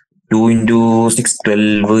 2 into 6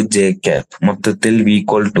 12 j cap. മൊത്തത്തിൽ v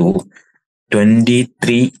equal to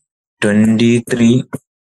 23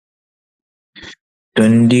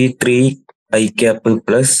 i cap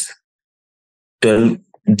plus 12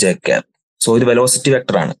 j cap. So ഇത് വെലോസിറ്റി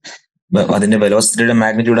വെക്ടർ ആണ്. അതിന്റെ വെലോസിറ്റിയുടെ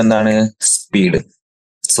മാഗ്നിറ്റ്യൂഡ് എന്താണ്? സ്പീഡ്.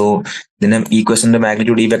 സോ ഇതിന്റെ ഈ ക്വസ്റ്റ്യന്റെ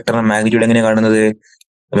മാഗ്നിറ്റ്യൂഡ്, ഈ വെക്ടറിന്റെ മാഗ്നിറ്റ്യൂഡ് എങ്ങനെ കാണുന്നത്?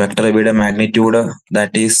 വെക്ടർ വിയുടെ magnitude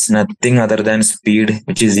that is nothing other than speed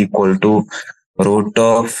which is equal to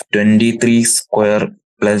 √23 square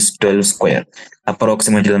plus 12 square.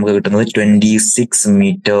 Approximately നമുക്ക് കിട്ടുന്നത് 26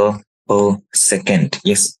 മീറ്റർ പെർ സെക്കൻഡ്.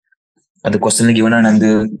 യെസ്, അത് ക്വസ്റ്റ്യനിൽ ഗിവൺ ആണ്. എന്ത്?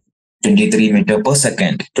 23 metre per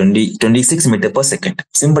second, 26 metre per second.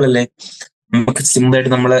 Simple അല്ലേ? നമുക്ക് സിമ്പിൾ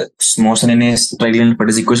ആയിട്ട് നമ്മളെ മോഷനെ സ്ട്രൈറ്റ്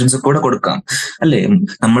പഠിച്ച ഇക്വേഷൻസ് കൂടെ കൊടുക്കാം അല്ലേ?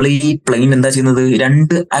 നമ്മൾ ഈ പ്ലെയിൻ എന്താ ചെയ്യുന്നത്?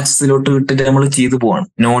 2 ആക്സിലോട്ട് വിട്ടിട്ട് നമ്മൾ ചെയ്തു പോവാണ്.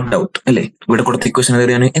 നോ ഡൗട്ട് അല്ലേ? ഇവിടെ കൊടുത്ത ഇക്വേഷൻ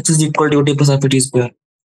ഏതാണ്? x is equal to t plus t square.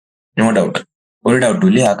 No doubt, ഒരു ഡൗട്ടും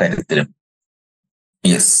ഇല്ല ആ കാര്യത്തിലും.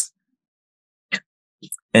 യെസ്.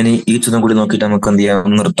 ഇനി ഈ ചോദ്യം കൂടി നോക്കിയിട്ട് നമുക്ക് എന്ത്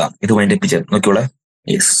ചെയ്യാം? നിർത്താം. ഇത് വൈൻഡപ്പ് ചെയ്യാം. നോക്കിയോളെ.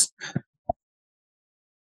 യെസ്.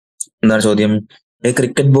 എന്താണ് ചോദ്യം? A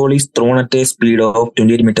cricket ball is thrown at a speed of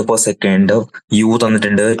 28 meter per second. U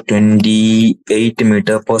തന്നിട്ടുണ്ട് 28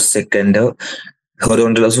 meter per second.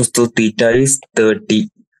 Horizontal velocity theta is 30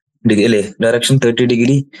 degree അല്ലേ? Direction 30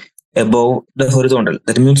 degree above the horizontal.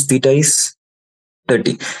 That means theta is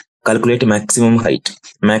 30. Calculate maximum height.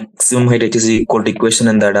 Maximum height is equal to equation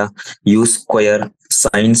എന്താടാ? U square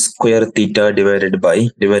sin square theta divided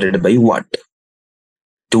by what?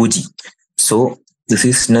 2g. So this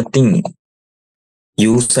is nothing.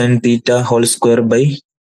 U sin theta whole square by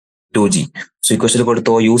 2g. So equation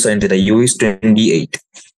കൊടുത്തോ? U sin theta. U is 28.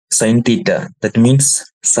 Sin theta that means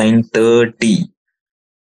sin 30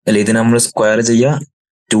 അല്ലെ? ഇത് നമ്മൾ square ചെയ്യുക,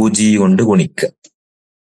 2g കൊണ്ട് ഗുണിക്കുക.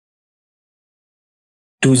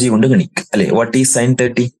 2g കൊണ്ട് ഗുണിക്കുക അല്ലെ? What is sin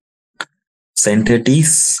 30? Sin 30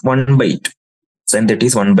 is 1/2. Sin 30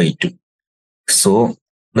 is 1/2. So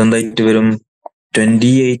ഇതെന്തായിട്ട് വരും?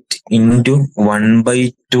 28 into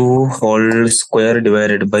 1/2 whole square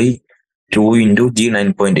divided by 2 into g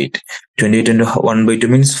 9.8. 28 into 1/2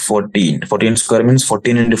 means 14. 14 square means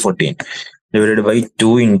 14 into 14 divided by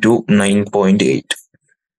 2 into 9.8.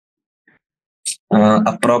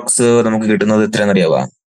 Approx നമുക്ക് കിട്ടുന്നത് എത്രയാണെന്നറിയാവാ?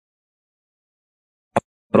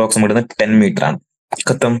 അപ്രോക്സ് കിട്ടുന്നത് 10 മീറ്റർ ആണ്.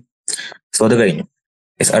 ഖത്തം. സോ അത് കഴിഞ്ഞു.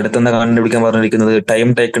 അടുത്തെന്താ കണ്ടുപിടിക്കാൻ പറഞ്ഞിരിക്കുന്നത്? Time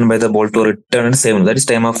taken by the ball two return and save. That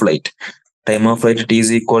is time of flight. Time of flight t is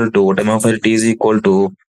equal to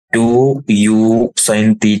 2u sin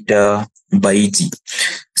theta by g.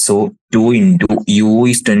 So 2 into u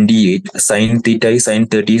is 28, sin theta is sin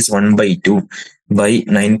 30 is 1/2 by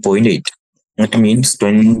 9.8. That means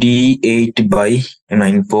 28 by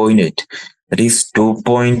 9.8. That is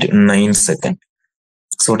 2.9 seconds.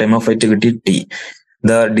 So time of flight കിട്ടി t.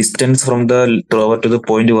 The distance from the thrower to the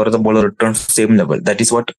point where the ball returns same level. That is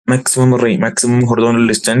what maximum range, maximum horizontal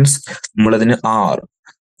distance. നമ്മൾ അതിന് r,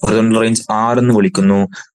 horizontal range r എന്ന് വിളിക്കുന്നു.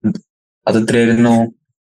 അത് എത്രയായിരുന്നു?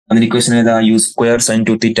 അതിന് equation ഏതാ? u square sin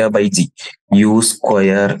 2 theta by g. u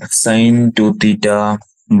square sin 2 theta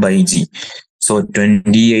by g. So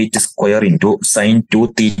 28 square into sin 2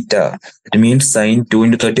 theta. It means sin 2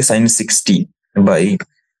 into 30 sin 60 by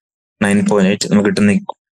 9.8. നമുക്ക് കിട്ടുന്ന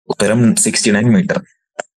ഉത്തരം 69 മീറ്റർ.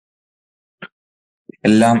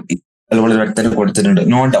 എല്ലാം അതുപോലെ വ്യക്തത കൊടുത്തിട്ടുണ്ട്,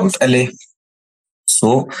 നോ ഡൗട്ട് അല്ലേ? സോ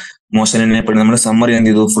മോഷനെ നമ്മൾ സമ്മറി എന്ത്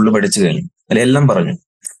ചെയ്തു? ഫുള്ള് പഠിച്ചു കഴിഞ്ഞു അല്ലെ? എല്ലാം പറഞ്ഞു.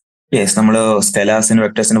 യെസ്, നമ്മള് സ്കെലാസിന്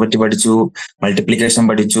വെക്ടേഴ്സിനെ പറ്റി പഠിച്ചു, മൾട്ടിപ്ലിക്കേഷൻ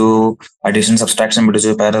പഠിച്ചു, അഡീഷൻ സബ്സ്ട്രാക്ഷൻ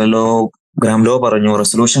പഠിച്ചു, പാരലലോഗ്രാം ലോ പറഞ്ഞു,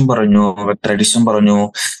 റെസൊല്യൂഷൻ പറഞ്ഞു, വെക്ടർ അഡീഷൻ പറഞ്ഞു,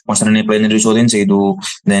 മോഷനെ പ്ലെയിൻ ഒരു ചോദ്യം ചെയ്തു.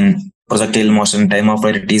 Then projectile motion, time of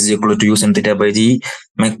flight is equal to u sin theta by g,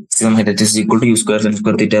 maximum height is equal to u square sin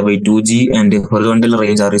square theta by 2g, and horizontal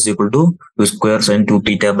range r is equal to u square sin 2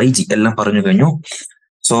 theta by g. എല്ലാം പറഞ്ഞു കഴിഞ്ഞു.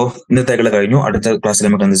 So ഇന്നത്തെ കഴിഞ്ഞു. അടുത്ത ക്ലാസ്സിൽ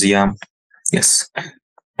നമുക്ക് എന്ത് ചെയ്യാം? യെസ്,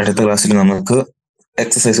 അടുത്ത ക്ലാസ്സിൽ നമുക്ക്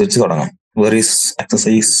എക്സസൈസ് വെച്ച് തുടങ്ങാം. Where is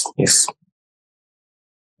exercise? Yes.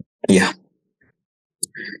 Yeah.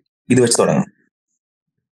 ഇത് വെച്ച് തുടങ്ങാം.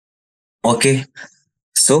 Okay.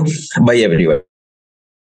 So bye everyone.